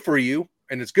good for you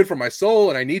and it's good for my soul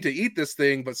and I need to eat this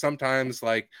thing, but sometimes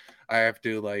like I have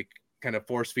to like kind of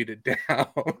force feed it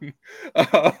down.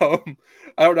 I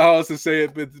don't know how else to say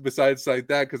it besides like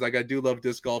that, because like I do love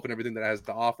disc golf and everything that it has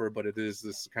to offer, but it is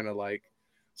this kind of like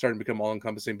starting to become all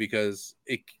encompassing because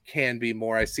it can be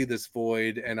more. I see this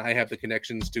void and I have the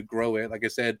connections to grow it. Like I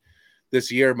said,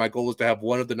 this year my goal is to have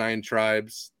one of the 9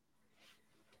 tribes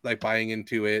like buying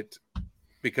into it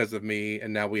because of me,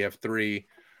 and now we have 3,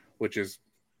 which is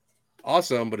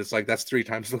awesome, but it's like that's 3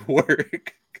 times the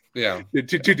work. Yeah. to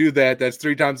do that, that's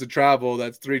 3 times the travel,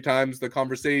 that's 3 times the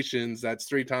conversations, that's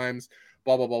 3 times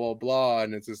blah blah blah blah blah.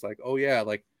 And it's just like, oh yeah,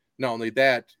 like not only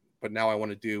that, but now I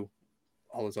want to do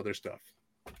all this other stuff.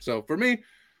 So for me,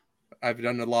 I've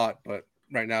done a lot, but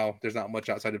right now there's not much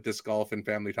outside of disc golf and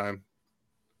family time.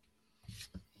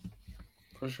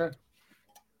 For sure.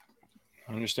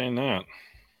 I understand that.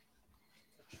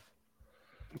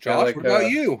 Josh, like, what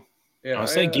about you? Yeah, I'll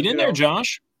say get in there,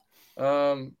 Josh.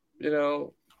 You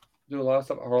know, do a lot of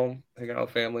stuff at home, hang out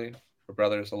with family, with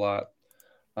brothers a lot.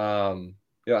 You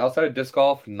know, outside of disc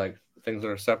golf and like things that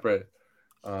are separate,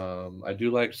 I do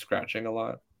like scratching a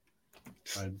lot.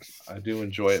 I do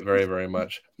enjoy it very, very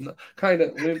much. Kind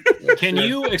of. Can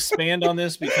you expand on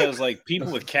this? Because like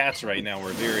people with cats right now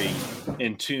are very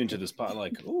in tune to this pot.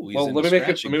 Like, oh, he's in let me make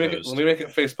it post.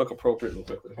 Facebook appropriate real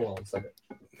quickly. Hold on a second.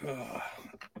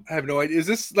 I have no idea. Is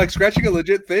this like scratching a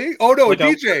legit thing? Oh no, Like a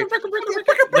DJ.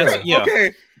 Yeah.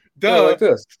 Okay. Duh. Yeah, like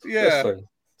this. Yeah. This thing.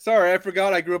 Sorry, I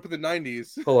forgot I grew up in the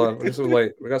 90s. Hold on. Get some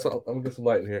light. I'm gonna get some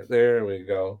light in here. There we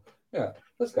go. Yeah,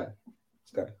 this guy.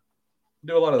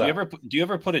 Do a lot of that. Do you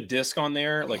ever put a disc on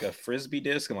there, like a frisbee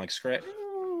disc, and like scratch?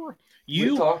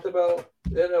 We talked about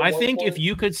it at I one think point. if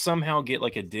you could somehow get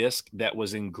like a disc that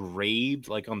was engraved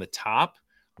like on the top,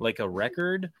 like a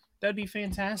record, that'd be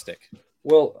fantastic.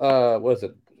 Well, what is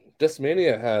it?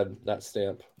 Discmania had that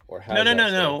stamp or has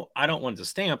No. I don't want the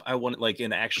stamp. I want like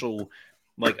an actual,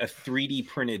 like a 3D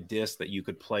printed disc that you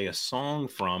could play a song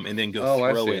from and then go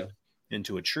throw it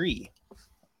into a tree.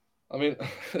 I mean,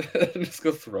 just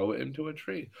go throw it into a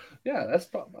tree. Yeah, that's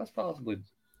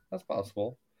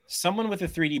possible. Someone with a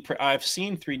 3D I've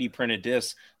seen 3D printed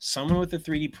discs. Someone with a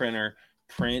 3D printer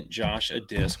print Josh a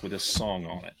disc with a song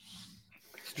on it.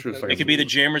 It's true. It could be the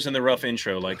Jammers in the Rough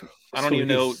intro. Like, I don't even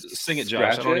know. Sing it,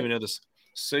 Josh. I don't even know this.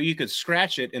 So you could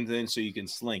scratch it and then so you can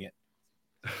sling it.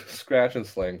 Scratch and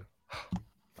sling.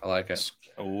 I like it.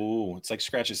 Oh, it's like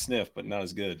scratch and sniff, but not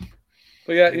as good.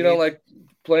 But yeah, you know, like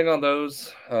playing on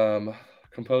those,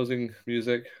 composing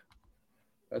music,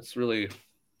 that's really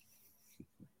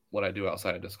what I do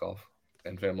outside of disc golf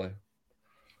and family.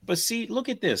 But see, look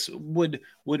at this. Would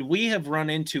we have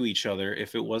run into each other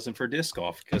if it wasn't for disc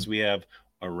golf? Because we have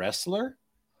a wrestler,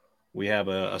 we have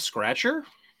a scratcher,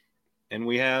 and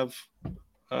we have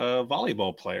a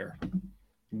volleyball player.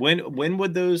 When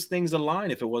would those things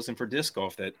align if it wasn't for disc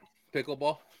golf? That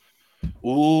Pickleball.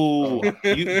 Ooh,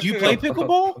 do you play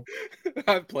pickleball?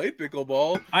 I've played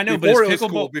pickleball. I know, before but it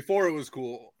was cool. Before it was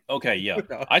cool. Okay, yeah.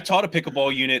 No. I taught a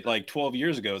pickleball unit like 12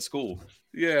 years ago at school.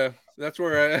 Yeah, that's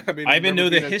where I mean. I even know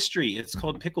the being a- history. It's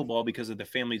called pickleball because of the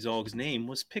family dog's name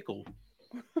was Pickle.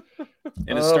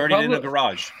 And it started in a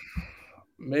garage.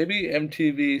 Maybe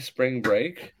MTV Spring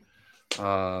Break.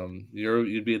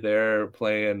 You'd be there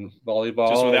playing volleyball.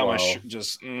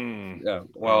 Just without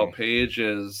While Paige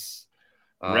is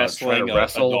wrestling trying to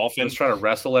wrestle, a dolphin. just trying to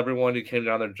wrestle everyone. He came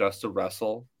down there just to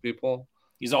wrestle people.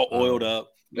 He's all oiled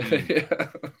up. Yeah.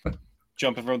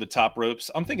 Jumping from the top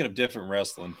ropes. I'm thinking of different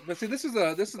wrestling. But see, this is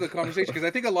a conversation because I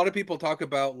think a lot of people talk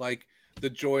about like the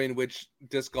joy in which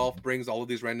disc golf brings all of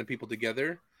these random people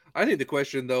together. I think the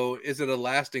question though, is it a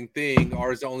lasting thing,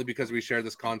 or is it only because we share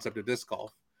this concept of disc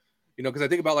golf? You know, because I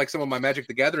think about like some of my Magic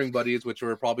the Gathering buddies, which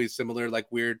were probably similar, like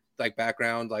weird, like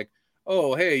background, like,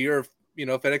 oh, hey, you're,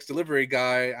 FedEx delivery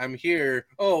guy. I'm here.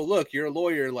 Oh, look, you're a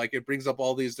lawyer. Like it brings up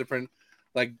all these different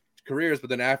like careers, but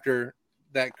then after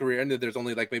that career ended, there's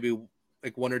only like maybe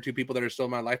like one or two people that are still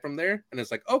in my life from there, and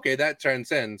it's like, okay, that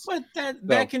transcends. But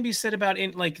that can be said about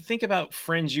think about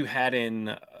friends you had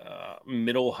in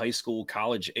middle, high school,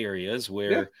 college areas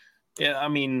where, I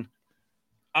mean,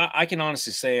 I can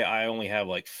honestly say I only have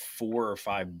like 4 or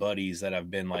 5 buddies that have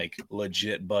been like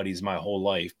legit buddies my whole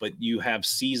life, but you have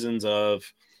seasons of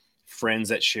friends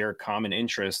that share common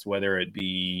interest, whether it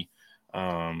be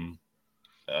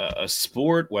a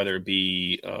sport, whether it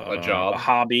be a job, a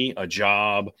hobby, a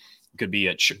job. It could be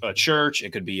at a church.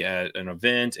 It could be at an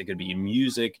event. It could be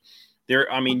music.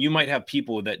 You might have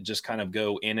people that just kind of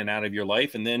go in and out of your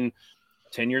life. And then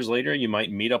 10 years later, you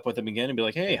might meet up with them again and be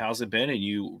like, hey, how's it been? And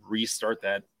you restart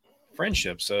that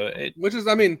friendship. Which is,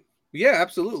 I mean, yeah,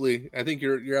 absolutely. I think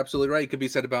you're absolutely right. It could be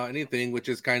said about anything, which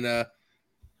is kind of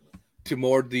to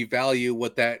more devalue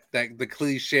what that the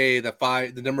cliche,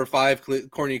 the number 5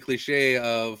 corny cliche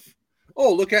of,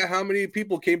 oh, look at how many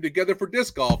people came together for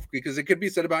disc golf, because it could be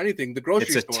said about anything. The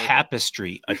grocery store. It's a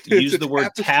tapestry. Use the word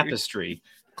tapestry.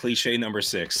 Cliche number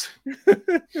 6.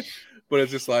 But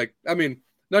it's just like, I mean,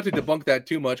 not to debunk that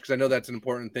too much, because I know that's an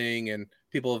important thing and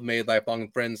people have made lifelong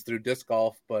friends through disc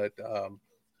golf. But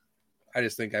I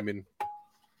just think, I mean,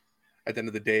 at the end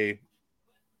of the day,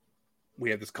 we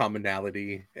have this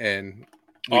commonality, and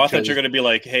I thought you're going to be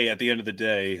like, hey, at the end of the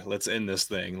day, let's end this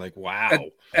thing. Like, wow.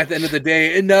 At the end of the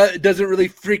day, it doesn't really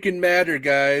freaking matter,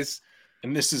 guys.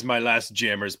 And this is my last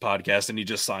Jammers podcast, and he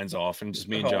just signs off, and just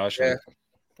me and Josh. Yeah.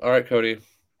 All right, Cody.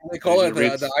 They call it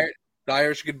the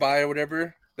Irish goodbye or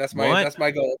whatever. That's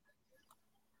my goal.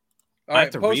 I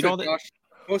have to read all that.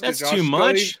 That's too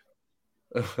much.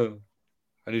 I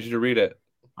need you to read it.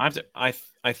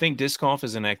 I think disc golf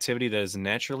is an activity that is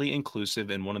naturally inclusive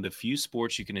and one of the few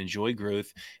sports you can enjoy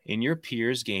growth in your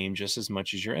peers' game just as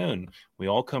much as your own. We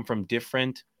all come from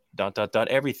different ...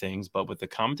 everythings, but with the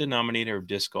common denominator of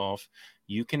disc golf,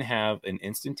 you can have an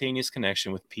instantaneous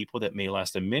connection with people that may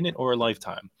last a minute or a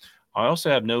lifetime. I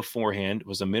also have no forehand,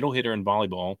 was a middle hitter in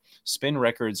volleyball, spin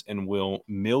records, and will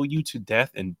mill you to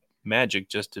death in Magic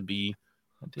just to be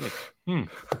a dick.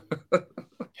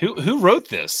 Who wrote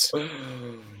this?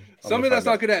 Somebody that's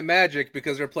not good at Magic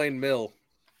because they're playing mill.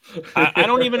 I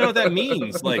don't even know what that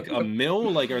means. Like a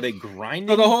mill? Like, are they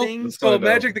grinding things? So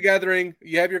Magic the Gathering,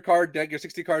 you have your card deck, your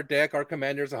 60 card deck. Our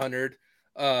commander's 100.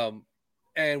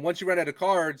 And once you run out of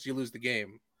cards, you lose the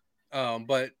game.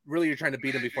 But really, you're trying to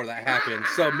beat them before that happens.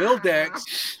 So mill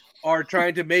decks are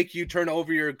trying to make you turn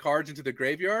over your cards into the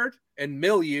graveyard and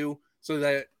mill you so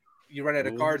that you run out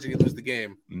of cards and you lose the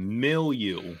game. Mill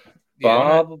you.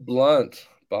 Bob Blunt.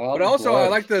 But also, I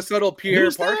like the subtle Pier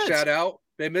Park shout out.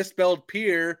 They misspelled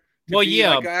Pier to be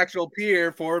like an actual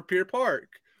pier for Pier Park.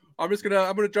 I'm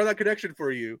gonna draw that connection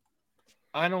for you.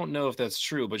 I don't know if that's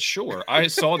true, but sure. I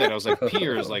saw that. I was like,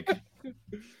 Pier is like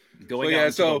going out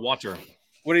into the water.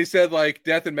 When he said like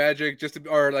death and Magic,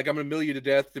 or like I'm gonna mill you to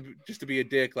death just to be a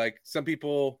dick. Like some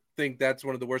people think that's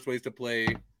one of the worst ways to play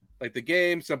like the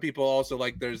game. Some people also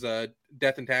like there's a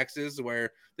death and taxes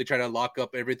where they try to lock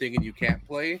up everything and you can't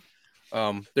play.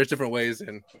 There's different ways,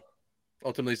 and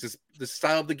ultimately it's just the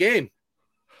style of the game.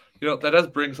 You know, that does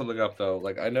bring something up though.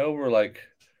 Like I know we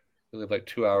live like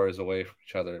 2 hours away from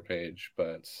each other, Paige,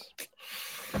 but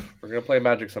we're gonna play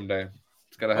Magic someday.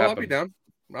 It's gonna happen.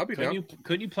 I'll be down.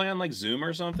 Could you play on like Zoom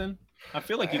or something? I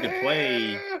feel like you could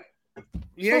play.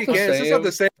 Yeah, you can. It's just not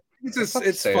the same.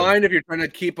 It's fine if you're trying to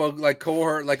keep a like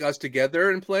cohort like us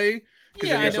together and play.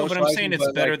 Yeah, I know, but I'm saying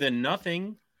it's better than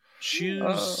nothing.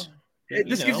 Choose.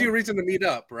 This gives you a reason to meet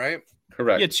up, right?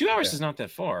 Correct. Yeah, 2 hours is not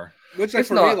that far. Which like,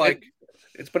 for me, like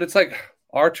it's like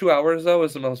our 2 hours though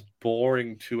is the most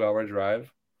boring 2 hour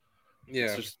drive. Yeah,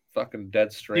 it's just fucking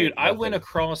dead straight. Dude, I went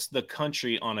across the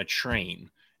country on a train.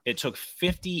 It took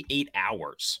 58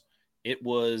 hours.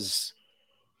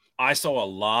 I saw a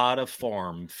lot of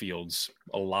farm fields,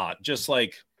 a lot. Just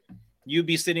like you'd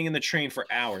be sitting in the train for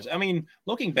hours. I mean,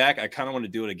 looking back, I kind of want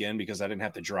to do it again because I didn't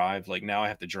have to drive. Like now I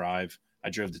have to drive. I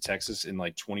drove to Texas in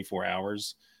like 24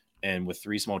 hours. And with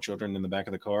 3 small children in the back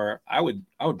of the car, I would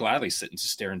gladly sit and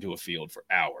just stare into a field for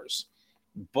hours.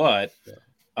 But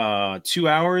 2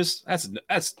 hours,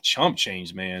 that's chump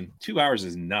change, man. 2 hours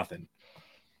is nothing.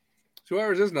 2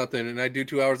 hours is nothing, and I do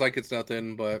 2 hours like it's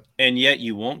nothing, but and yet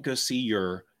you won't go see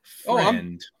your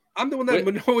friend. I'm the one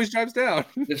that always drives down.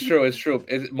 It's true.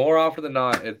 It's more often than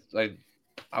not. It's like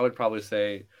I would probably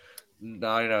say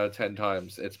 9 out of 10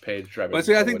 times it's Paige driving. But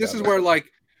see, I think this is where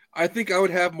like I think I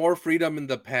would have more freedom in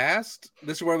the past.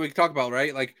 This is where we talk about,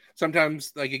 right? Like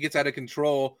sometimes like it gets out of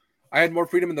control. I had more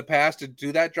freedom in the past to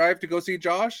do that drive to go see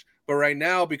Josh, but right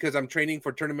now because I'm training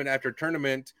for tournament after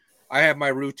tournament, I have my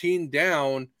routine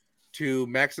down to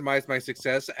maximize my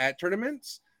success at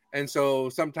tournaments. And so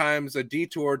sometimes a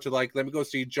detour to like, let me go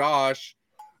see Josh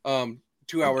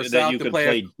 2 hours that south you to could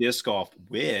play disc golf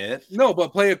with. No,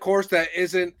 but play a course that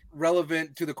isn't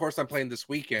relevant to the course I'm playing this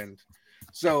weekend.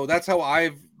 So that's how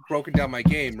I've broken down my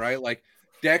game, right? Like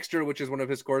Dexter, which is one of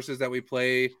his courses that we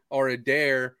play, or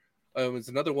Adair is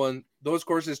another one. Those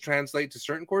courses translate to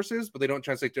certain courses, but they don't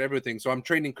translate to everything. So I'm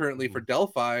training currently for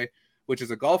Delphi, which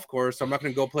is a golf course. So I'm not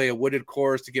going to go play a wooded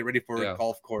course to get ready for a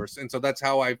golf course. And so that's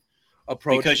how I've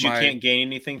approached. Because you can't gain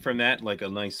anything from that, like a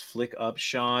nice flick up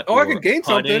shot. Oh, I can gain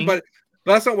something, but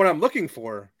that's not what I'm looking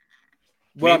for.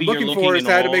 What I'm looking for is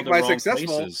how to make my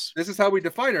successful. Places. This is how we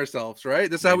define ourselves,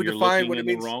 right? This is how we define what it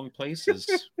means. The wrong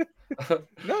places.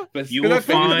 No, you will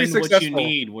find what you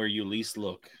need where you least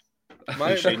look.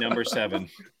 Cliche number 7.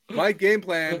 My game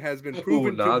plan has been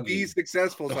proven to be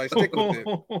successful, so I stick with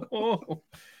it.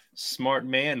 Smart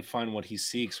man find what he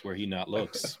seeks where he not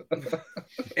looks.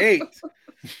 8.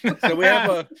 So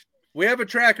we have a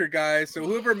tracker, guys. So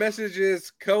whoever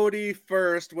messages Cody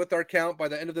first with our count by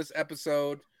the end of this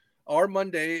episode, or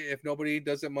Monday, if nobody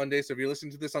does it Monday. So if you're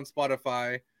listening to this on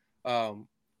Spotify,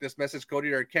 just message Cody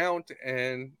your account,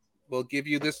 and we'll give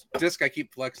you this disc I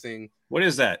keep flexing. What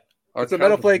is that? It's a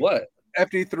Metal Flake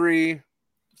FD3.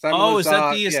 Simon is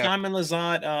that the Simon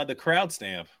Lizotte, the crowd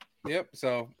stamp? Yep.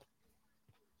 So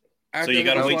you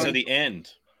got to wait till the end.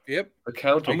 Yep.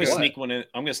 I'm gonna sneak one in.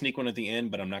 I'm gonna sneak one at the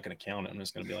end, but I'm not gonna count it. I'm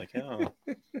just gonna be like, oh.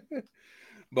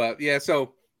 But yeah,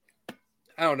 so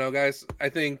I don't know, guys. I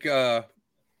think I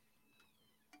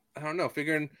don't know.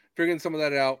 Figuring some of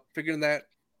that out. Figuring that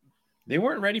they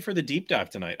weren't ready for the deep dive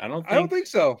tonight. I don't think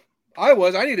so. I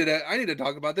needed to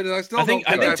talk about this. I think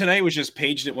tonight was just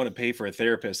Paige didn't want to pay for a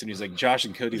therapist, and he's like, Josh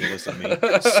and Cody will listen to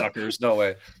me, suckers. No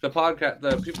way. The podcast,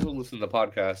 the people who listen to the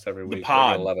podcast every week, they're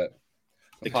gonna love it.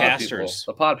 The casters,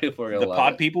 the pod people are gonna love it. The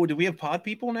pod people. Do we have pod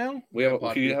people now? We have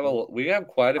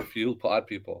quite a few pod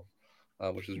people,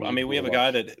 which is. Really we have a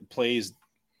guy that plays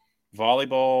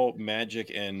volleyball,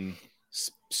 magic, and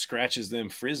scratches them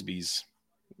frisbees.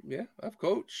 Yeah, I've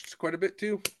coached quite a bit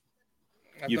too.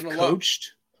 You've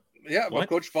coached? Yeah, I've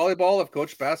coached volleyball, I've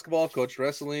coached basketball, I've coached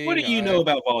wrestling. What do you know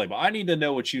about volleyball? I need to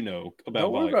know what you know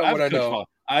about volleyball. About what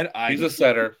I know. He's a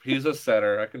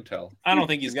setter. I can tell. I don't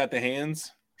think he's got the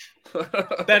hands.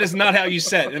 That is not how you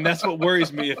set, and that's what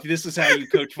worries me. If this is how you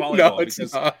coach volleyball,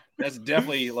 because that's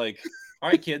definitely like, all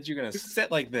right, kids, you're gonna set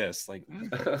like this, like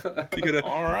you're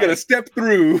gonna step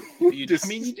through. You do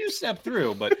step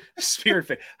through, but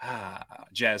spirit,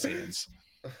 jazz hands.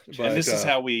 And this is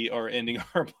how we are ending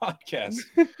our podcast,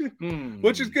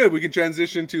 which is good. We can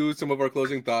transition to some of our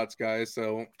closing thoughts, guys.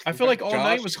 So I feel like all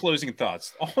night was closing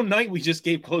thoughts. All night we just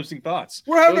gave closing thoughts.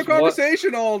 We're having a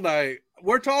conversation all night.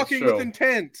 We're talking with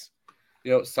intent.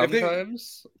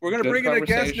 Sometimes we're going to bring in a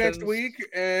guest next week,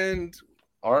 and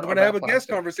we're going to have a guest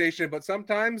conversation. But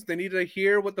sometimes they need to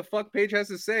hear what the fuck Paige has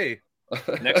to say.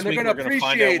 Next week we're going to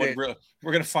find out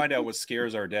we're going to find out what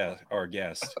scares our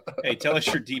guest. Hey, tell us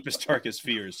your deepest, darkest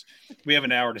fears. We have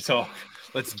an hour to talk.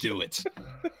 Let's do it.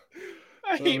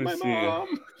 I hate my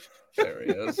mom. There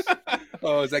he is.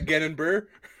 Oh, is that Gannon Burr?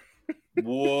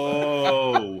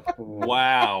 Whoa!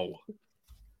 Wow.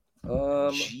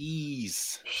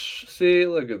 Jeez. See,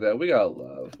 look at that. We got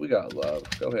love.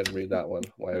 Go ahead and read that one.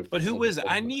 But who is it?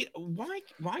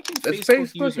 Why can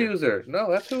Facebook user?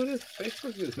 No, that's who it is.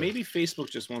 Facebook user. Maybe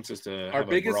Facebook just wants us to. Our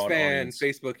biggest fan, audience.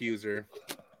 Facebook user,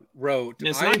 wrote.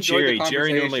 It's not Jerry.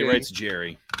 Jerry normally writes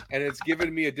Jerry, and it's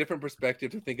given me a different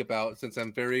perspective to think about since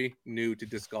I'm very new to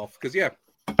disc golf. Because and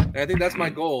I think that's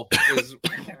my goal. Is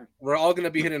we're all going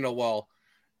to be hitting a wall.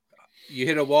 You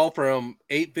hit a wall from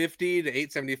 850 to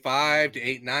 875 to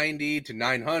 890 to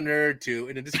 900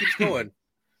 and it just keeps going.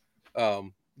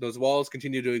 Those walls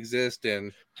continue to exist,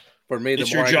 and For me, the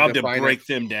It's more your I job to define break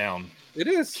them down. it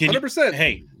is Can you- 100%.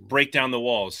 Hey, break down the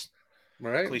walls. All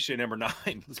right. Cliche number 9.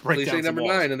 Let's break Cliche down some number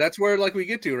walls. 9, and that's where like we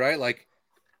get to, right? Like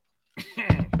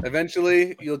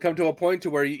eventually you'll come to a point to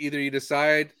where you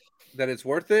decide that it's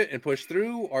worth it and push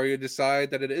through, or you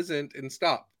decide that it isn't and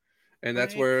stop. And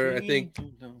that's where I think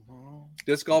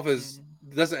disc golf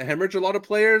doesn't hemorrhage a lot of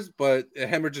players, but it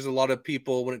hemorrhages a lot of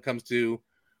people when it comes to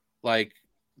like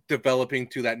developing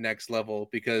to that next level,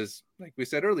 because like we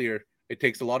said earlier, it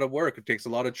takes a lot of work, it takes a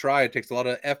lot of try, it takes a lot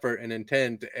of effort and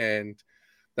intent, and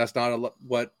that's not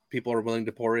what people are willing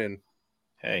to pour in.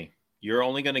 Hey, you're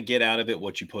only going to get out of it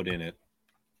what you put in it.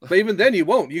 But even then you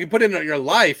won't. You can put in your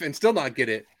life and still not get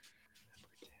it.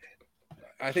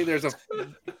 I think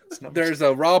there's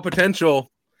a raw potential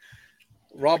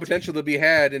to be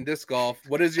had in disc golf.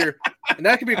 What is your, and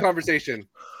that could be a conversation.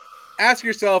 Ask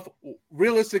yourself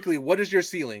realistically, what is your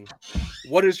ceiling?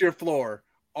 What is your floor?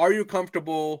 Are you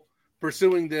comfortable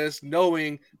pursuing this,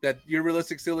 knowing that your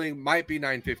realistic ceiling might be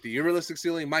 950, your realistic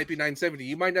ceiling might be 970?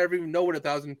 You might never even know what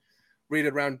 1,000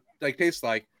 rated round like tastes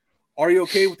like. Are you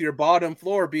okay with your bottom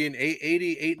floor being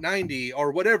 880, 890,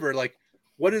 or whatever? Like,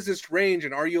 what is this range,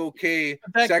 and are you okay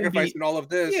sacrificing all of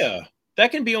this? Yeah,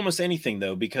 that can be almost anything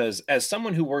though, because as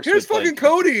someone who works Here's with fucking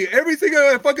Cody. Everything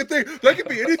I fucking think that could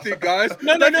be anything, guys.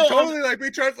 No, totally like be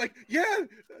trying like, yeah,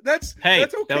 that's okay.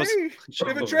 If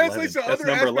it translates to other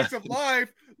aspects of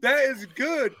life, that is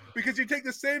good, because you take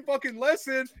the same fucking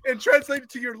lesson and translate it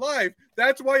to your life.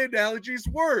 That's why analogies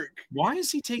work. Why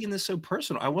is he taking this so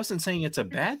personal? I wasn't saying it's a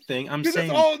bad thing. I'm saying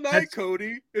it's all night,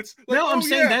 Cody. It's like, no, I'm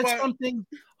saying that's something.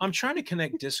 I'm trying to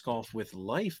connect disc golf with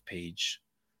life, Paige.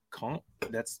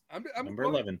 That's I'm number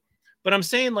 11. But I'm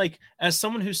saying, like, as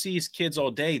someone who sees kids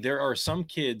all day, there are some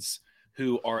kids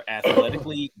who are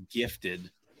athletically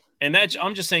gifted, and that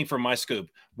I'm just saying from my scope,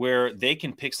 where they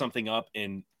can pick something up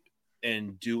and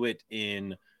do it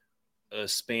in a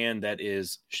span that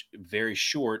is very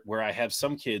short, where I have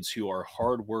some kids who are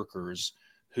hard workers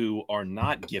who are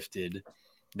not gifted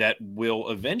that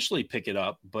will eventually pick it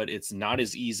up, but it's not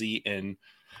as easy, and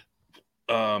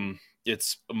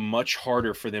it's much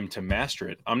harder for them to master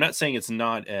it. I'm not saying it's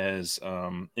not as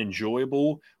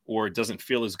enjoyable or it doesn't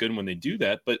feel as good when they do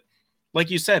that, but like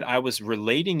you said, I was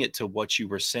relating it to what you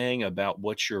were saying about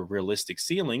what's your realistic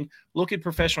ceiling. Look at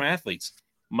professional athletes.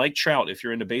 Mike Trout, if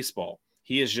you're into baseball,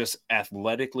 he is just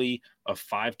athletically a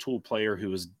 5-tool player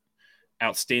who is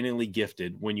outstandingly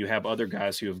gifted, when you have other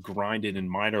guys who have grinded in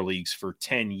minor leagues for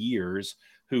 10 years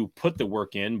who put the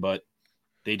work in, but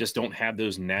they just don't have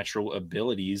those natural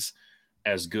abilities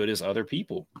as good as other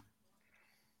people.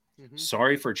 Mm-hmm.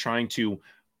 Sorry for trying to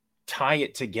tie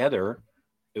it together.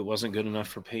 It wasn't good enough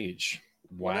for Paige.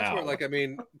 Wow. Well, that's where, like, I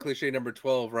mean, cliche number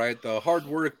 12, right? The hard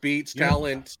work beats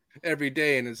talent every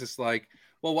day. And it's just like,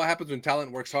 well, what happens when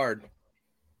talent works hard?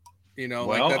 You know,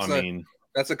 well, like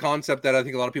that's a concept that I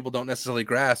think a lot of people don't necessarily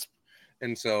grasp.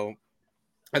 And so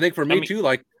I think for me too,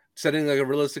 like setting like a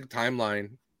realistic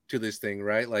timeline to this thing,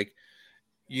 right? Like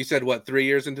you said, what, 3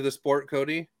 years into the sport,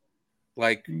 Cody?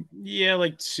 Like, yeah,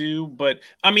 like 2, but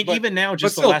I mean, even now,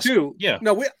 just the last 2. Yeah,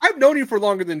 no, I've known you for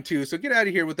longer than 2, so get out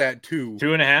of here with that 2,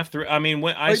 2.5, 3. I mean,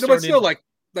 when I started, but still, like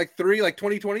 3, like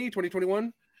 2020,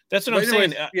 2021. That's what I'm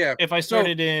saying. Yeah, if I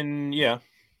started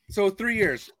so 3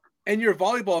 years, and your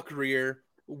volleyball career,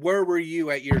 where were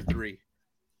you at year 3?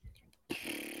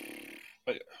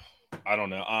 I don't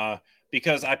know.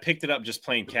 Because I picked it up just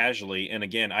playing casually. And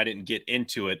again, I didn't get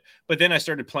into it. But then I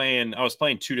started playing. I was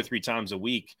playing 2 to 3 times a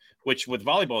week, which with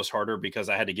volleyball is harder because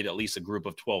I had to get at least a group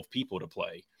of 12 people to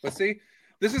play. But see,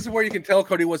 this is where you can tell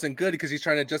Cody wasn't good, because he's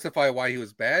trying to justify why he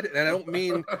was bad. And I don't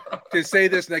mean to say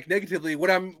this like negatively.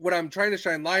 What I'm trying to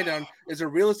shine light on is a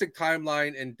realistic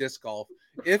timeline in disc golf.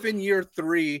 If in year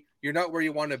 3 you're not where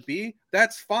you want to be,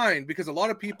 that's fine, because a lot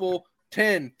of people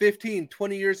 10, 15,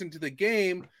 20 years into the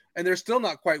game, and they're still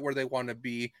not quite where they want to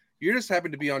be. You just happen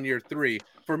to be on year 3.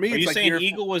 For me, it's like saying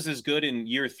Eagle was as good in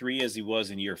year 3 as he was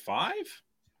in year 5?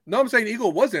 No, I'm saying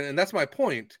Eagle wasn't, and that's my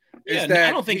point. Yeah, that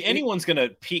I don't think anyone's going to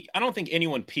peak. I don't think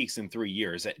anyone peaks in 3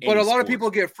 years. But a lot of people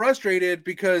get frustrated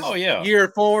because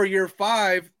year 4, year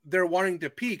 5, they're wanting to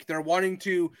peak. They're wanting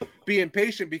to be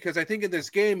impatient, because I think in this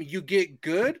game, you get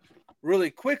good really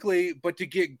quickly, but to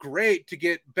get great, to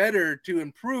get better, to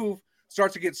improve,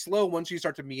 starts to get slow once you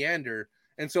start to meander.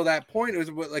 And so that point is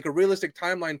like a realistic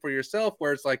timeline for yourself,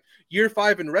 where it's like year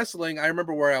 5 in wrestling, I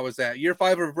remember where I was at. Year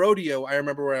 5 of rodeo, I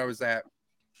remember where I was at.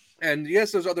 And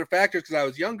yes, there's other factors because I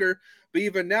was younger, but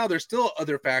even now there's still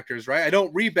other factors, right? I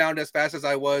don't rebound as fast as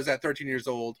I was at 13 years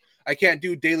old. I can't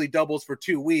do daily doubles for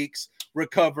 2 weeks,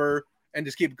 recover, and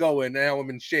just keep going. Now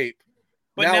I'm in shape.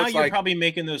 But now you're probably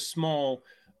making those small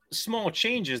small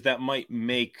changes that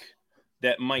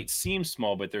might seem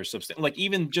small, but they're substantial. Like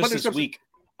even just this week,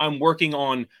 I'm working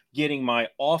on getting my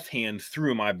offhand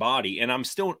through my body, and I'm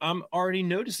already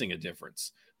noticing a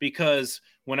difference, because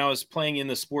when I was playing in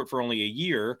the sport for only a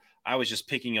year, I was just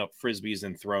picking up Frisbees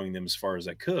and throwing them as far as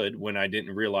I could, when I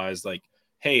didn't realize, like,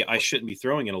 hey, I shouldn't be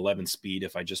throwing an 11 speed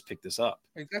if I just picked this up.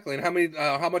 Exactly. And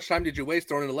how much time did you waste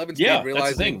throwing an 11 speed? Yeah, realizing,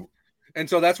 that's the thing. And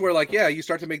so that's where, like, yeah, you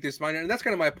start to make this minor, and that's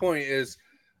kind of my point is,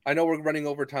 I know we're running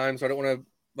over time, so I don't want to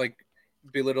like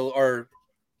belittle or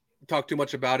talk too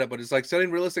much about it, but it's like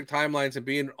setting realistic timelines and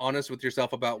being honest with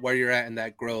yourself about where you're at in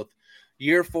that growth.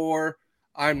 Year 4,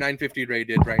 I'm 950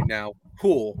 rated right now.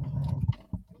 Cool.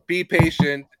 Be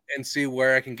patient and see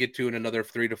where I can get to in another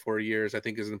 3 to 4 years. I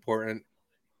think is important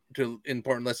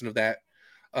lesson of that.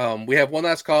 We have one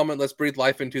last comment. Let's breathe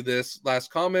life into this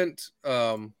last comment.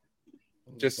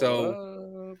 Just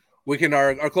so we can,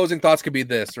 our closing thoughts could be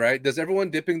this, right? Does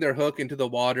everyone dipping their hook into the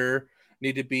water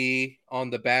need to be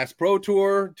on the Bass Pro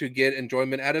Tour to get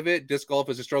enjoyment out of it? Disc golf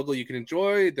is a struggle you can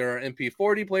enjoy. There are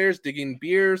MP40 players digging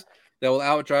beers that will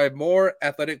outdrive more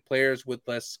athletic players with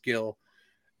less skill.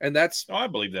 And I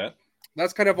believe that.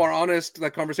 That's kind of our honest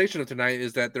conversation of tonight,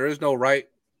 is that there is no right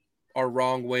or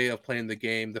wrong way of playing the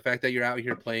game. The fact that you're out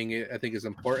here playing it, I think, is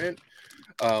important.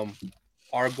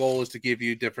 Our goal is to give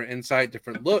you different insight,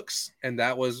 different looks, and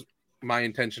that was my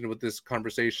intention with this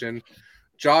conversation.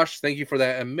 Josh, thank you for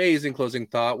that amazing closing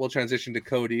thought. We'll transition to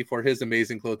Cody for his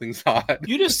amazing closing thought.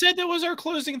 You just said that was our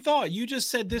closing thought. You just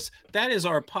said this. That is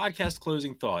our podcast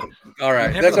closing thought. All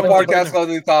right. That's a podcast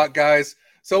closing thought, guys.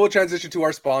 So we'll transition to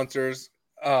our sponsors.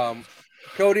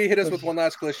 Cody, hit us with one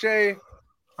last cliche.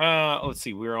 Let's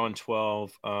see. We're on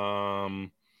 12.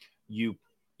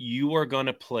 You are going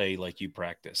to play like you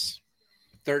practice.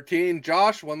 13.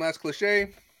 Josh, one last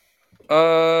cliche.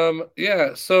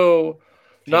 Yeah. So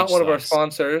not one of our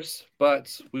sponsors,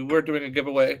 but we were doing a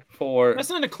giveaway for. That's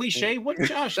not a cliche. What,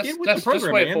 Josh? Get with the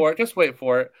program, man. Just wait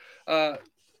for it.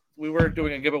 We were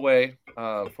doing a giveaway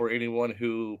for anyone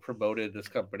who promoted this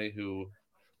company, who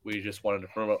we just wanted to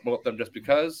promote them just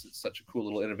because it's such a cool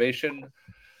little innovation.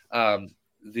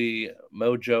 The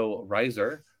Mojo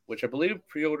Riser, which I believe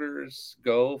pre-orders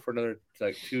go for another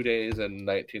 2 days and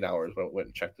 19 hours. I went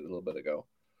and checked it a little bit ago.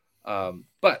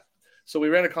 But so we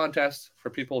ran a contest for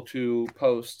people to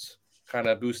post, kind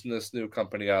of boosting this new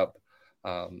company up.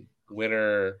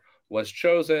 Winner was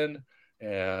chosen,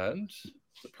 and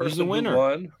the person who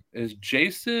won is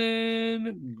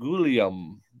Jason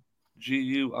Gulliam.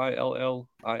 Guilliam.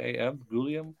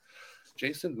 Gulliam.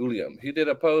 Jason Gulliam. He did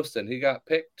a post and he got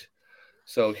picked.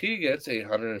 So he gets a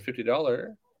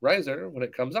 $150 riser when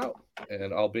it comes out.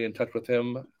 And I'll be in touch with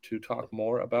him to talk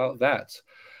more about that.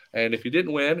 And if you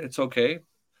didn't win, it's okay.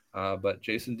 But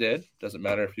Jason did. Doesn't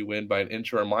matter if you win by an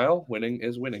inch or a mile. Winning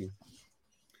is winning.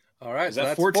 All right. So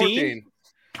that's 14.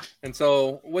 And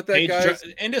so with that, guys,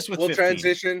 end us with we'll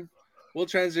 15. We'll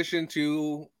transition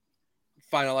to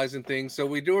finalizing things. So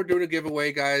we're doing a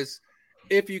giveaway, guys.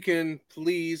 If you can,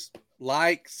 please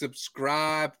like,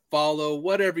 subscribe, follow,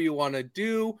 whatever you want to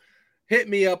do. Hit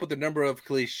me up with the number of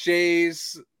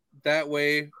cliches. That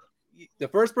way, the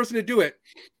first person to do it,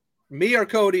 me or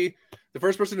Cody, the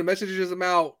first person to messages them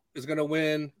out is going to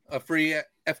win a free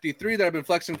FD3 that I've been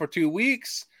flexing for 2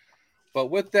 weeks. But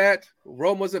with that,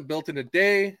 Rome wasn't built in a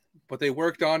day, but they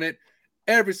worked on it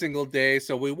every single day.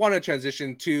 So we want to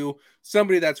transition to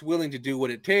somebody that's willing to do what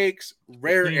it takes.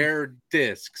 Rare Air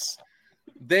Discs.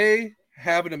 They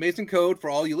have an amazing code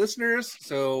for all you listeners.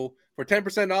 So for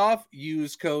 10% off,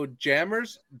 use code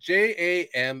JAMMERS,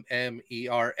 JAMMERS,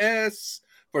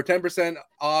 for 10%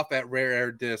 off at Rare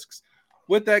Air Discs.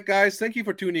 With that, guys, thank you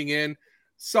for tuning in.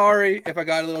 Sorry if I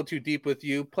got a little too deep with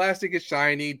you. Plastic is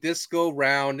shiny, discs go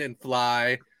round and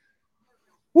fly.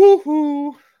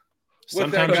 Woohoo!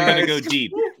 Sometimes you got to go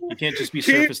deep. You can't just be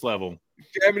surface level.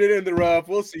 Jamming it in the rough.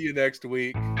 We'll see you next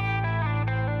week.